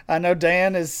 I know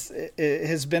Dan has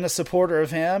been a supporter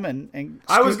of him, and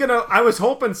I was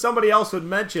hoping somebody else would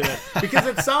mention it because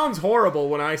it sounds horrible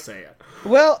when I say it.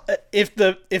 Well, if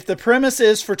the premise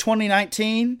is for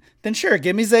 2019, then sure,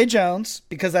 give me Zay Jones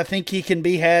because I think he can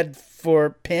be had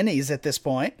for pennies at this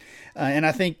point, and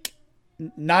I think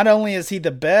not only is he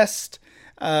the best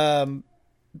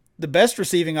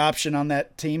receiving option on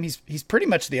that team, he's pretty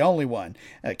much the only one.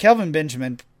 Kelvin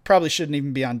Benjamin probably shouldn't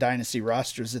even be on dynasty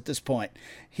rosters at this point.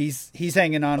 He's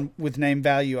hanging on with name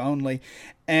value only.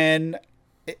 And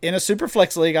in a super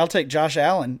flex league, I'll take Josh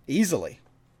Allen easily.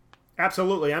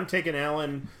 Absolutely. I'm taking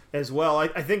Allen as well.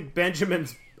 I think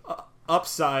Benjamin's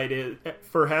upside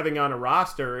for having on a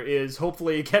roster is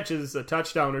hopefully he catches a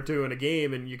touchdown or two in a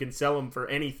game and you can sell him for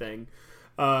anything.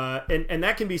 And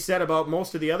that can be said about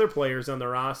most of the other players on the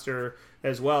roster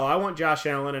as well. I want Josh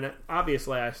Allen, and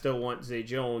obviously I still want Zay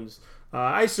Jones.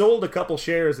 I sold a couple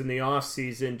shares in the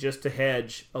offseason just to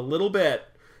hedge a little bit,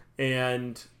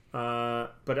 but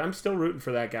I'm still rooting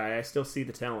for that guy. I still see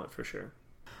the talent for sure.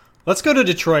 Let's go to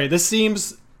Detroit. This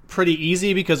seems pretty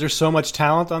easy because there's so much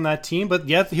talent on that team, but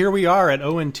yet here we are at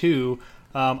 0-2.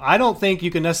 I don't think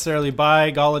you can necessarily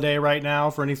buy Galladay right now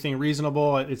for anything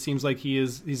reasonable. It seems like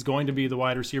he's going to be the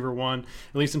wide receiver one,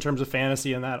 at least in terms of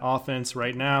fantasy in that offense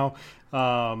right now.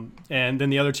 And then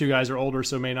the other two guys are older,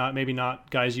 so maybe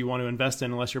not guys you want to invest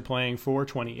in unless you're playing for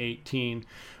 2018.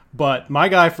 But my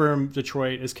guy from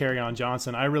Detroit is Kerryon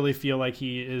Johnson. I really feel like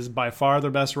he is by far the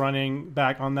best running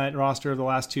back on that roster of the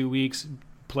last 2 weeks,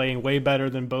 playing way better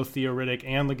than both Theo Riddick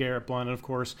and LeGarrette Blount, and of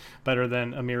course better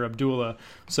than Amir Abdullah.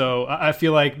 So I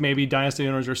feel like maybe dynasty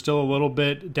owners are still a little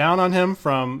bit down on him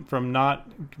from not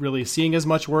really seeing as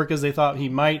much work as they thought he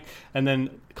might, and then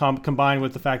combined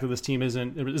with the fact that this team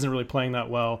isn't really playing that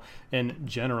well in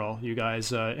general. You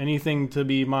guys, anything to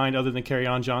be mind other than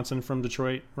Kerryon Johnson from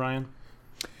Detroit, Ryan?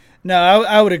 No,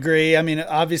 I would agree. I mean,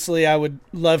 obviously I would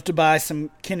love to buy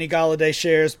some Kenny Galladay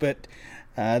shares, but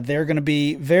they're going to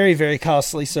be very, very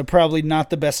costly, so probably not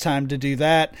the best time to do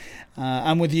that.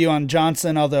 I'm with you on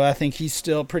Johnson, although I think he's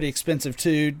still pretty expensive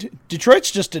too. Detroit's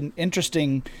just an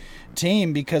interesting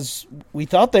team because we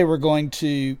thought they were going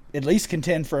to at least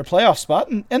contend for a playoff spot,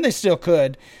 and they still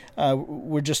could.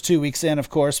 We're just 2 weeks in,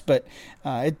 of course, but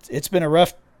it's been a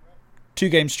rough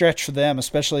 2-game stretch for them,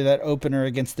 especially that opener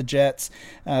against the Jets.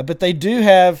 But they've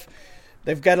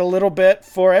got a little bit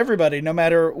for everybody, no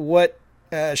matter what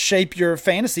shape your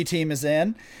fantasy team is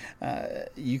in.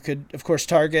 You could, of course,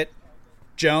 target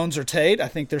Jones or Tate. I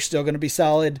think they're still going to be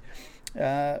solid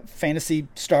fantasy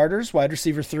starters, wide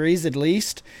receiver 3s at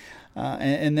least.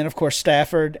 And then, of course,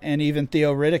 Stafford and even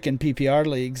Theo Riddick in PPR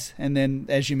leagues. And then,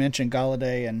 as you mentioned,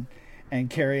 Galladay and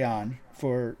Kerryon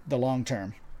for the long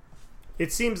term.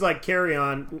 It seems like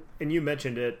Kerryon, and you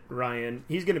mentioned it, Ryan,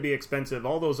 he's going to be expensive.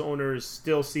 All those owners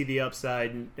still see the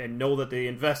upside and know that they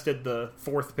invested the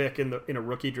 4th pick in a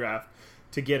rookie draft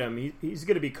to get him. He's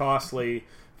going to be costly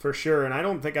for sure, and I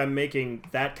don't think I'm making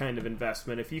that kind of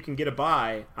investment. If you can get a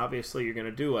buy, obviously you're going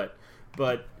to do it.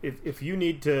 But if you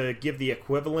need to give the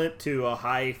equivalent to a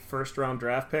high first-round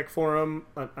draft pick for him,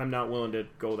 I'm not willing to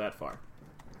go that far.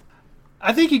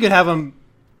 I think you could have him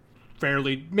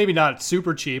fairly, maybe not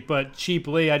super cheap, but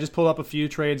cheaply. I just pulled up a few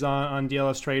trades on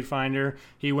DLF's Trade Finder.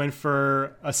 He went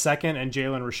for a second and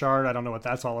Jalen Richard. I don't know what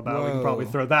that's all about. Whoa. We can probably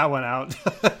throw that one out.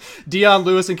 Dion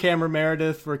Lewis and Cameron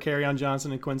Meredith for Kerryon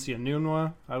Johnson and Quincy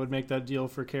Enunwa. I would make that deal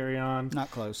for Kerryon.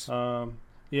 Not close.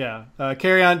 Yeah.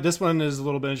 Kerryon, this one is a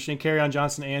little bit interesting. Kerryon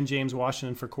Johnson and James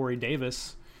Washington for Corey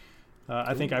Davis.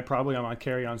 I think I probably am on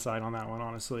Kerryon's side on that one,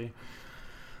 honestly.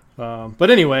 But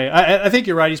anyway, I think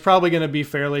you're right. He's probably going to be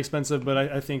fairly expensive, but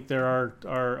I think there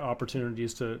are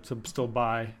opportunities to still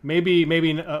buy. Maybe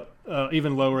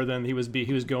even lower than he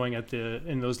was going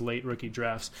in those late rookie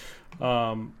drafts.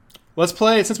 Let's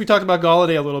play, since we talked about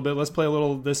Galladay a little bit, let's play a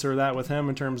little this or that with him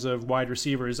in terms of wide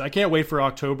receivers. I can't wait for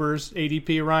October's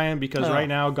ADP, Ryan, because right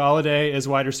now Galladay is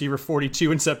wide receiver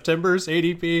 42 in September's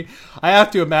ADP. I have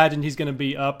to imagine he's going to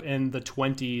be up in the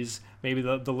 20s, maybe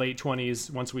the late 20s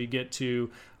once we get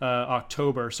to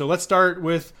October. So let's start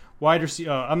with wide receiver.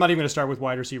 I'm not even going to start with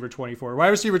wide receiver 24. Wide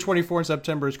receiver 24 in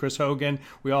September is Chris Hogan.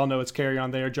 We all know it's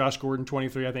Kerryon there. Josh Gordon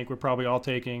 23. I think we're probably all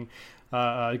taking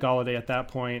Galladay at that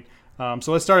point.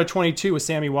 So let's start at 22 with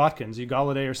Sammy Watkins. You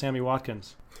Galladay or Sammy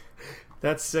Watkins?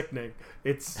 That's sickening.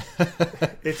 It's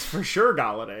for sure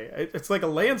Galladay. It's like a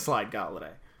landslide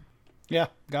Galladay. Yeah,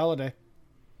 Galladay.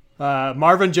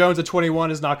 Marvin Jones at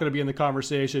 21 is not going to be in the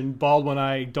conversation. Baldwin,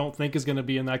 I don't think, is going to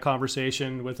be in that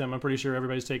conversation with him. I'm pretty sure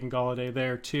everybody's taking Galladay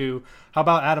there, too. How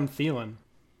about Adam Thielen?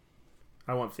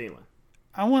 I want Thielen.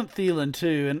 I want Thielen,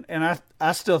 too, and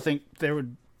I still think there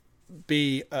would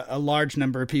be a large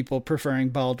number of people preferring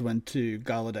Baldwin to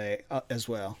Galladay as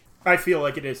well. I feel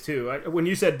like it is, too. When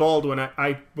you said Baldwin,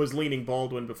 I was leaning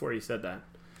Baldwin before you said that.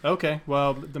 Okay,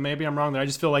 well, maybe I'm wrong there. I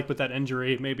just feel like with that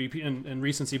injury, maybe in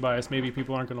recency bias, maybe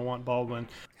people aren't going to want Baldwin.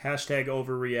 Hashtag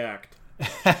overreact.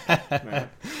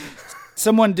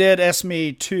 Someone did ask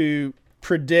me to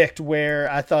predict where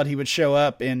I thought he would show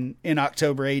up in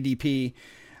October ADP,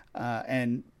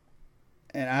 and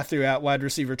I threw out wide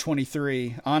receiver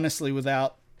 23. Honestly,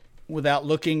 without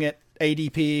looking at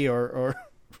ADP or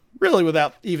really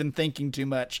without even thinking too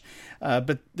much.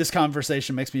 But this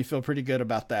conversation makes me feel pretty good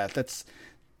about that.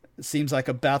 Seems like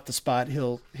about the spot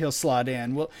he'll slot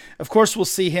in. Well, of course, we'll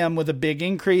see him with a big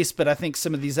increase, but I think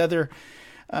some of these other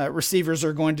receivers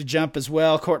are going to jump as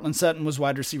well. Cortland Sutton was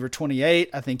wide receiver 28.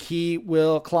 I think he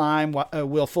will climb.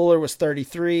 Will Fuller was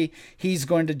 33. He's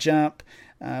going to jump.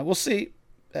 We'll see.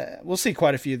 We'll see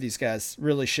quite a few of these guys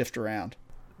really shift around.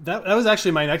 That was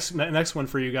actually my next one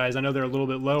for you guys. I know they're a little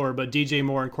bit lower, but DJ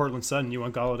Moore and Cortland Sutton, you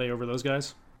want Galladay over those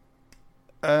guys?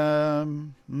 They're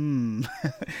in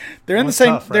the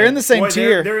same. Tough, right? They're in the same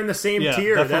tier. They're in the same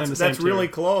tier. That's really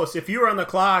close. If you were on the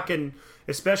clock, and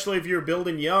especially if you're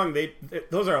building young,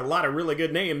 those are a lot of really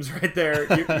good names right there.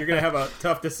 You're going to have a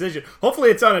tough decision.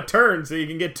 Hopefully, it's on a turn so you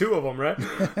can get two of them, right?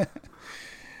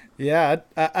 Yeah,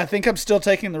 I think I'm still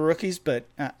taking the rookies, but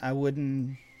I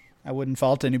wouldn't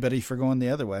fault anybody for going the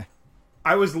other way.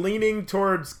 I was leaning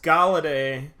towards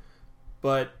Galladay,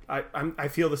 but I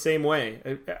feel the same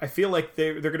way. I feel like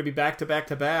they're going to be back to back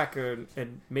to back,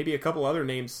 and maybe a couple other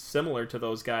names similar to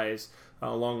those guys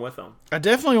along with them. I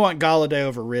definitely want Galladay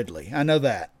over Ridley. I know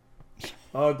that.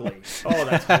 Ugly. Oh,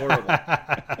 that's horrible.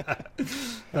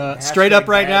 Straight up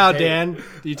right now, Dan.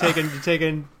 You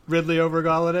taking Ridley over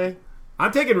Galladay?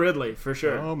 I'm taking Ridley for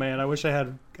sure. Oh man, I wish I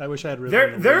had Ridley.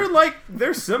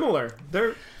 They're similar.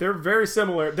 They're very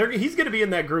similar. He's going to be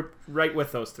in that group right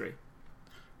with those three.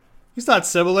 He's not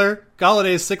similar.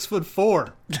 Galladay is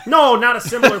 6'4". No, not a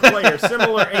similar player.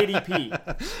 Similar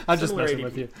ADP. I'm just messing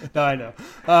with you. No, I know.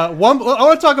 I want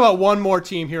to talk about one more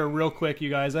team here real quick, you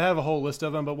guys. I have a whole list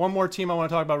of them, but one more team I want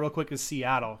to talk about real quick is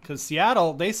Seattle. Because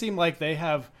Seattle, they seem like they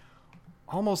have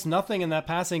almost nothing in that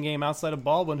passing game outside of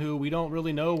Baldwin, who we don't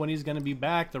really know when he's going to be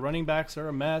back. The running backs are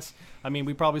a mess. I mean,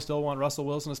 we probably still want Russell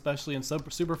Wilson, especially in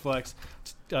Superflex.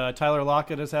 Tyler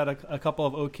Lockett has had a couple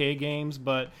of okay games,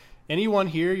 but anyone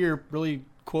here you're really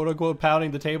quote-unquote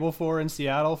pounding the table for in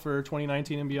Seattle for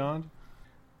 2019 and beyond?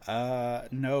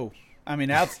 No. I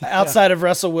mean, outside of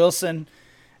Russell Wilson,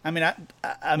 I mean,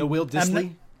 no Will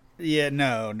Disley?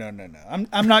 No.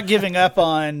 I'm not giving up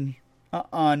on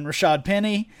Rashad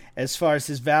Penny as far as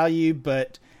his value,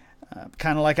 but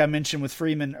kind of like I mentioned with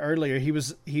Freeman earlier, he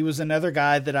was another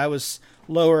guy that I was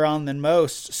lower on than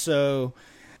most, so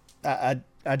I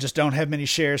just don't have many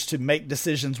shares to make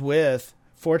decisions with,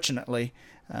 fortunately.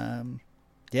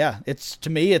 To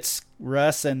me it's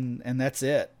Russ and that's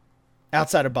it,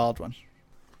 outside of Baldwin.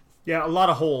 Yeah, a lot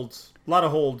of holds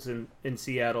in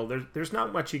Seattle. There's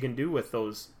not much you can do with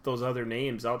those other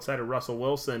names outside of Russell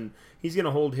Wilson. He's going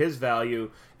to hold his value.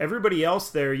 Everybody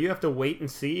else there, you have to wait and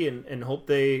see and hope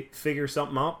they figure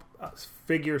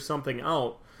something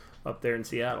out up there in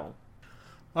Seattle.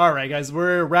 All right, guys,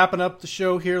 we're wrapping up the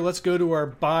show here. Let's go to our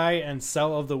buy and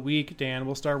sell of the week. Dan,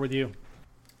 we'll start with you.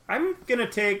 I'm gonna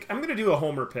do a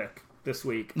homer pick this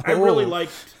week. I really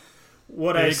liked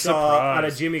what I saw out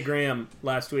of Jimmy Graham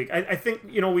last week. I think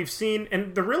we've seen,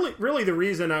 and the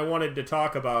reason I wanted to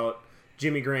talk about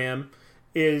Jimmy Graham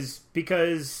is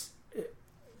because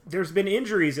there's been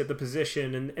injuries at the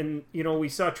position, and we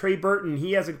saw Trey Burton.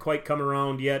 He hasn't quite come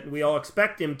around yet. We all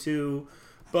expect him to,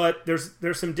 but there's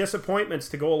some disappointments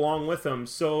to go along with him.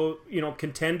 So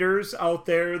contenders out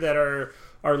there that are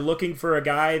looking for a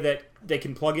guy that they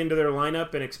can plug into their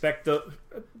lineup and expect the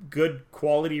good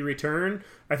quality return.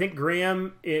 I think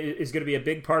Graham is going to be a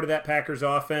big part of that Packers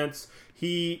offense.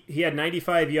 He had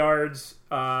 95 yards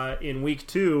in week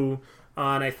 2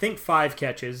 on, I think, 5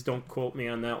 catches. Don't quote me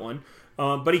on that one.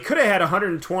 But he could have had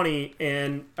 120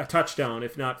 and a touchdown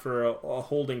if not for a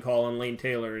holding call on Lane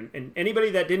Taylor. And anybody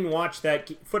that didn't watch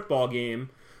that football game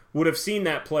would have seen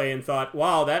that play and thought,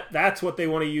 wow, that's what they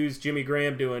want to use Jimmy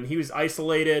Graham doing. He was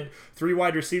isolated, 3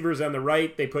 wide receivers on the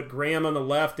right. They put Graham on the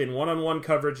left in one-on-one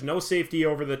coverage, no safety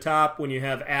over the top when you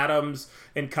have Adams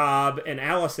and Cobb and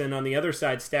Allison on the other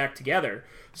side stacked together.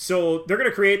 So they're going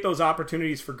to create those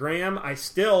opportunities for Graham. I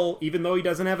still, even though he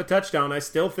doesn't have a touchdown, I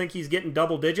still think he's getting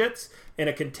double digits. And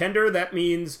a contender, that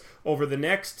means over the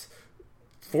next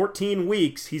 14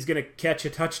 weeks, he's going to catch a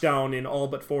touchdown in all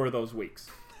but 4 of those weeks.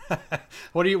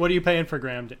 What are you paying for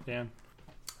Graham, Dan?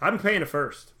 I'm paying a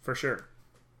first, for sure.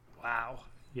 Wow.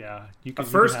 Yeah. A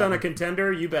first on a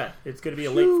contender, you bet. It's going to be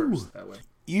a late first that way.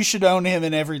 You should own him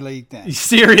in every league then.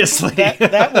 Seriously.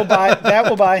 that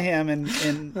will buy him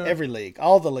in every league,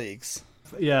 all the leagues.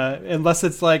 Yeah, unless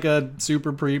it's like a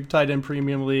super tight end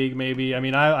premium league, maybe. I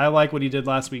mean, I like what he did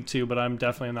last week too, but I'm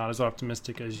definitely not as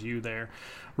optimistic as you there.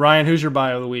 Ryan, who's your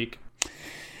buy of the week?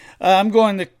 I'm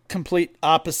going the complete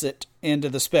opposite end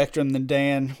of the spectrum than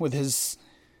Dan with his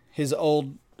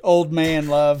old man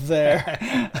love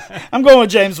there. I'm going with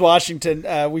James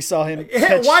Washington. We saw him.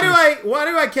 Why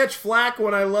do I catch flack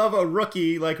when I love a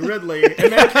rookie like Ridley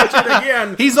and then catch it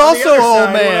again? He's also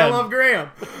old man. I love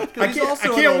Graham. I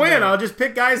can't win. Man. I'll just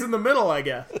pick guys in the middle, I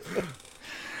guess.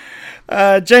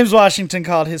 James Washington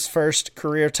caught his first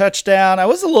career touchdown. I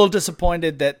was a little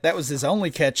disappointed that was his only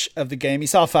catch of the game. He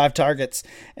saw 5 targets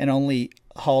and only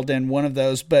hauled in 1 of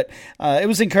those, but it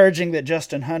was encouraging that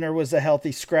Justin Hunter was a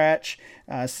healthy scratch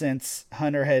since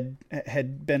Hunter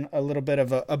had been a little bit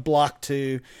of a block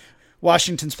to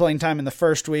Washington's playing time in the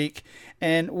first week.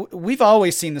 And we've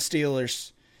always seen the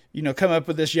Steelers, come up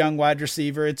with this young wide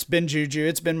receiver. It's been Juju,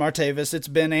 it's been Martavis, it's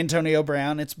been Antonio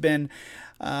Brown, it's been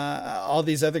all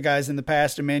these other guys in the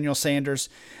past, Emmanuel Sanders.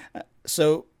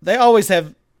 So they always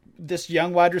have this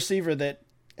young wide receiver that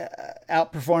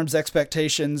outperforms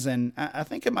expectations, and I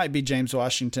think it might be James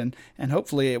Washington, and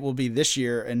hopefully it will be this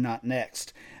year and not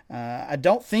next. I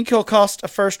don't think he'll cost a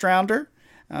first rounder.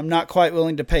 I'm not quite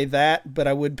willing to pay that, but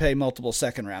I would pay multiple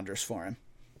second rounders for him.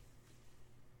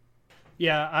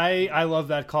 Yeah, I love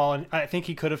that call, and I think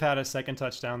he could have had a second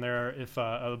touchdown there if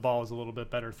the ball was a little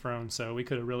bit better thrown. So we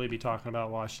could really be talking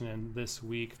about Washington this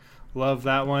week. Love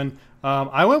that one.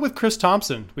 I went with Chris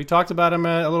Thompson. We talked about him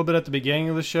a little bit at the beginning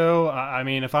of the show. I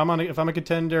mean, if I'm a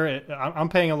contender, I'm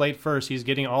paying a late first. He's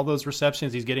getting all those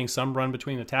receptions. He's getting some run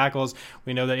between the tackles.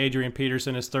 We know that Adrian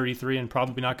Peterson is 33 and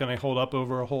probably not going to hold up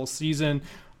over a whole season.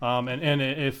 And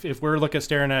if we're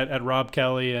staring at Rob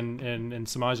Kelly and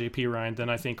Samaje Perine, then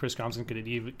I think Chris Thompson could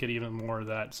get even more of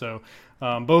that. So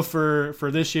both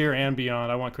for this year and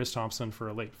beyond, I want Chris Thompson for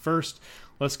a late first.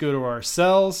 Let's go to our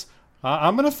sells.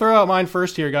 I'm going to throw out mine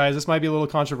first here, guys. This might be a little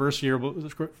controversial,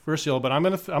 but I'm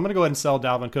going to go ahead and sell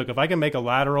Dalvin Cook. If I can make a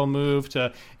lateral move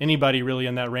to anybody really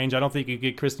in that range, I don't think you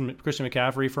get Christian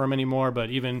McCaffrey for him anymore, but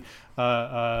even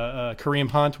Kareem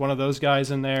Hunt, one of those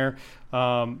guys in there,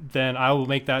 then I will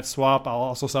make that swap. I'll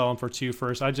also sell him for 2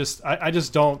 first. I just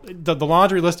don't. The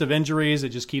laundry list of injuries, it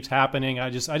just keeps happening.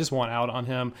 I just want out on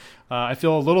him. I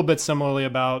feel a little bit similarly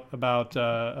about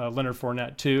Leonard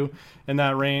Fournette too in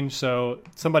that range. So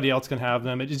somebody else can have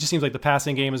them. It just seems like the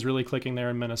passing game is really clicking there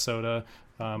in Minnesota.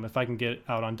 If I can get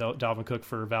out on Dalvin Cook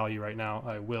for value right now,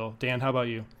 I will. Dan, how about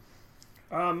you?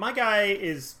 My guy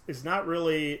is not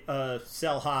really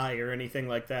sell high or anything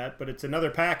like that, but it's another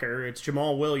Packer. It's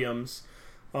Jamal Williams.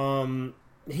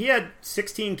 He had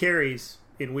 16 carries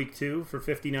in week 2 for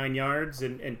 59 yards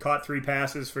and caught 3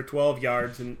 passes for 12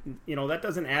 yards. And, that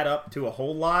doesn't add up to a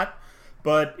whole lot,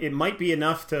 but it might be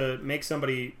enough to make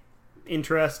somebody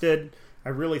interested. I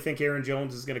really think Aaron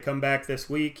Jones is going to come back this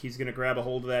week. He's going to grab a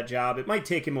hold of that job. It might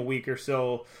take him a week or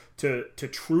so to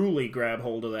truly grab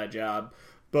hold of that job,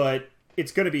 but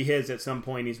it's going to be his at some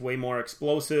point. He's way more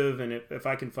explosive, and if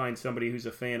I can find somebody who's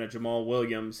a fan of Jamal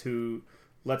Williams, who,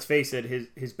 let's face it,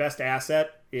 his best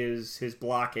asset is his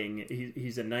blocking.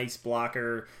 He's a nice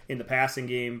blocker in the passing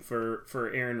game for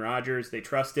Aaron Rodgers. They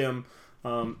trust him.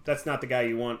 That's not the guy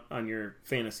you want on your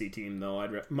fantasy team, though.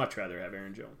 I'd much rather have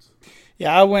Aaron Jones.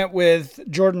 Yeah, I went with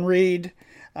Jordan Reed.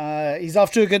 He's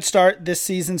off to a good start this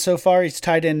season so far. He's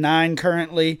tied in 9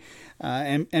 currently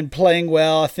and playing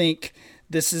well. I think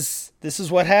this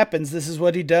is what happens. This is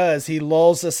what he does. He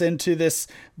lulls us into this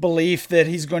belief that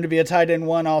he's going to be a tight end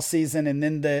 1 all season, and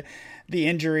then the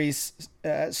injuries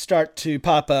start to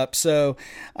pop up. So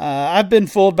I've been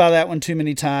fooled by that one too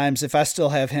many times. If I still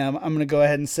have him, I'm going to go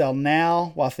ahead and sell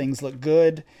now while things look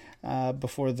good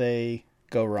before they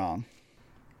go wrong.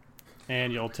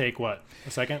 And you'll take what?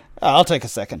 A second? I'll take a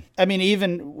second. I mean,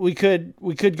 even we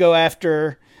could go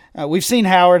after we've seen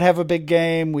Howard have a big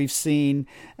game. We've seen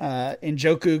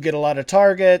Njoku get a lot of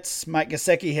targets. Mike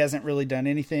Gesicki hasn't really done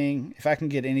anything. If I can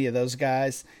get any of those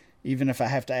guys, even if I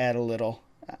have to add a little,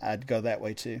 I'd go that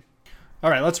way too. All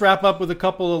right, let's wrap up with a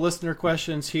couple of listener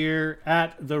questions here.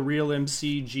 At the Real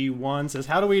MCG1 says,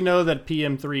 how do we know that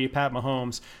PM3 Pat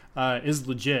Mahomes is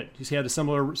legit? He had a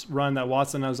similar run that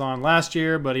Watson was on last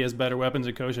year, but he has better weapons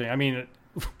and coaching. I mean,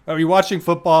 are you watching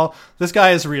football? This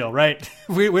guy is real, right?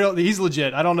 We don't. He's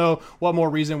legit. I don't know what more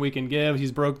reason we can give.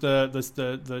 He's broke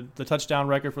the touchdown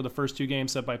record for the first 2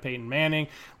 games set by Peyton Manning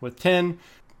with 10.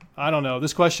 I don't know.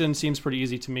 This question seems pretty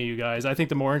easy to me, you guys. I think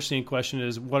the more interesting question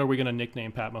is, what are we going to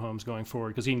nickname Pat Mahomes going forward?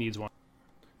 Because he needs one.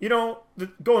 You know,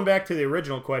 going back to the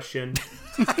original question,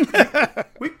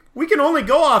 we can only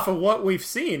go off of what we've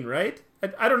seen, right?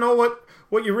 I don't know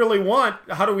what you really want.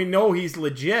 How do we know he's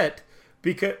legit?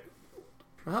 Because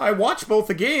I watched both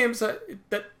the games.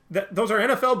 Those are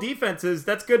NFL defenses.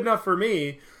 That's good enough for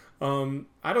me.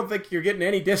 I don't think you're getting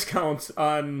any discounts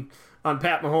on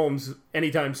Pat Mahomes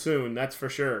anytime soon. That's for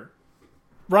sure.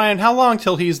 Ryan, how long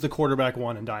till he's the quarterback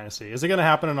 1 in Dynasty? Is it going to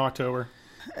happen in October?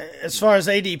 As far as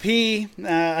ADP,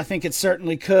 I think it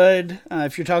certainly could.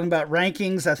 If you're talking about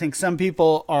rankings, I think some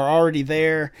people are already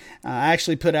there. I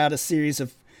actually put out a series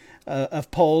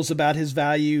of polls about his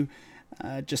value,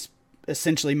 just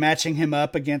essentially matching him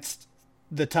up against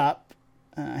the top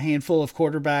handful of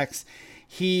quarterbacks.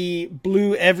 He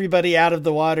blew everybody out of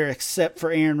the water except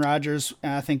for Aaron Rodgers.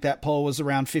 I think that poll was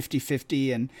around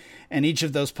 50-50, and each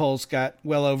of those polls got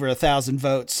well over 1,000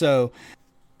 votes. So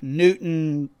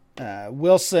Newton,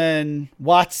 Wilson,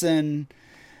 Watson,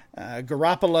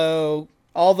 Garoppolo,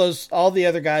 all the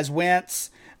other guys,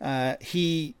 Wentz,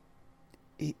 he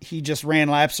just ran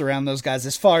laps around those guys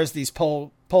as far as these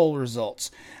poll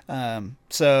results.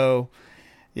 So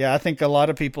yeah, I think a lot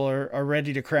of people are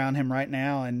ready to crown him right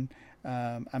now. And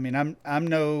I mean, I'm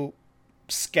no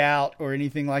scout or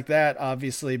anything like that,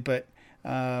 obviously, but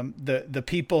the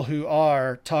people who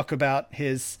are talk about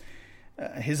his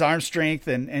arm strength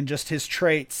and just his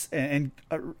traits, and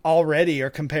already are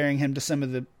comparing him to some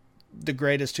of the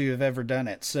greatest who have ever done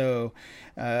it. So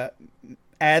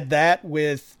add that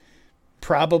with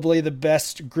probably the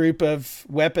best group of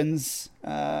weapons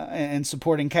and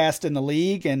supporting cast in the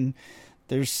league, and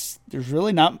there's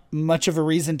really not much of a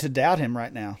reason to doubt him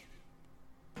right now.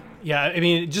 Yeah, I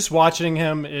mean, just watching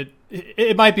him,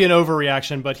 it might be an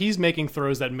overreaction, but he's making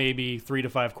throws that maybe 3 to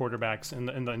 5 quarterbacks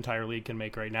in the entire league can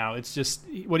make right now. It's just,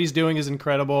 what he's doing is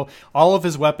incredible. All of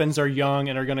his weapons are young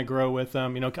and are going to grow with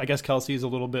them. You know, I guess Kelsey's a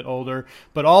little bit older,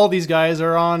 but all of these guys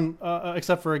are on,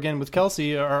 except for, again, with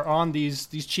Kelsey, are on these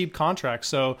cheap contracts.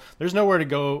 So there's nowhere to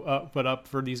go but up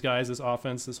for these guys, this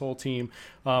offense, this whole team.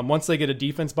 Once they get a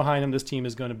defense behind them, this team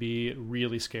is going to be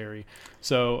really scary.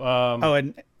 So,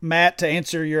 and Matt, to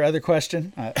answer your other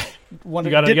question, you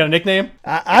got a nickname?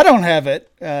 I don't have it.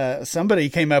 Somebody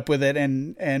came up with it,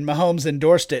 and Mahomes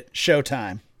endorsed it.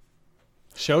 Showtime.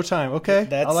 Showtime. Okay,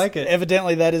 I like it.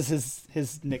 Evidently, that is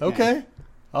his nickname. Okay,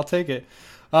 I'll take it.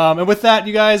 And with that,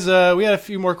 you guys, we had a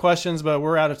few more questions, but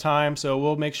we're out of time, so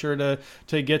we'll make sure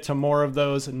to get to more of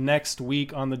those next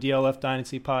week on the DLF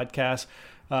Dynasty podcast.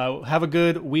 Have a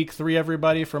good week 3,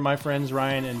 everybody. For my friends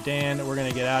Ryan and Dan, we're going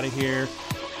to get out of here.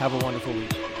 Have a wonderful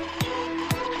week.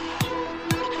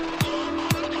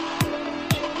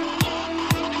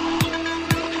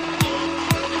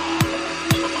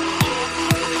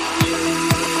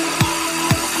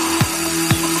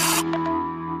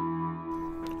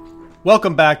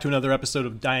 Welcome back to another episode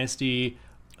of Dynasty.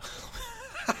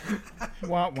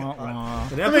 Wah, wah, wah.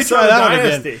 Let me try that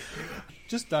one again.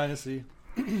 Just Dynasty.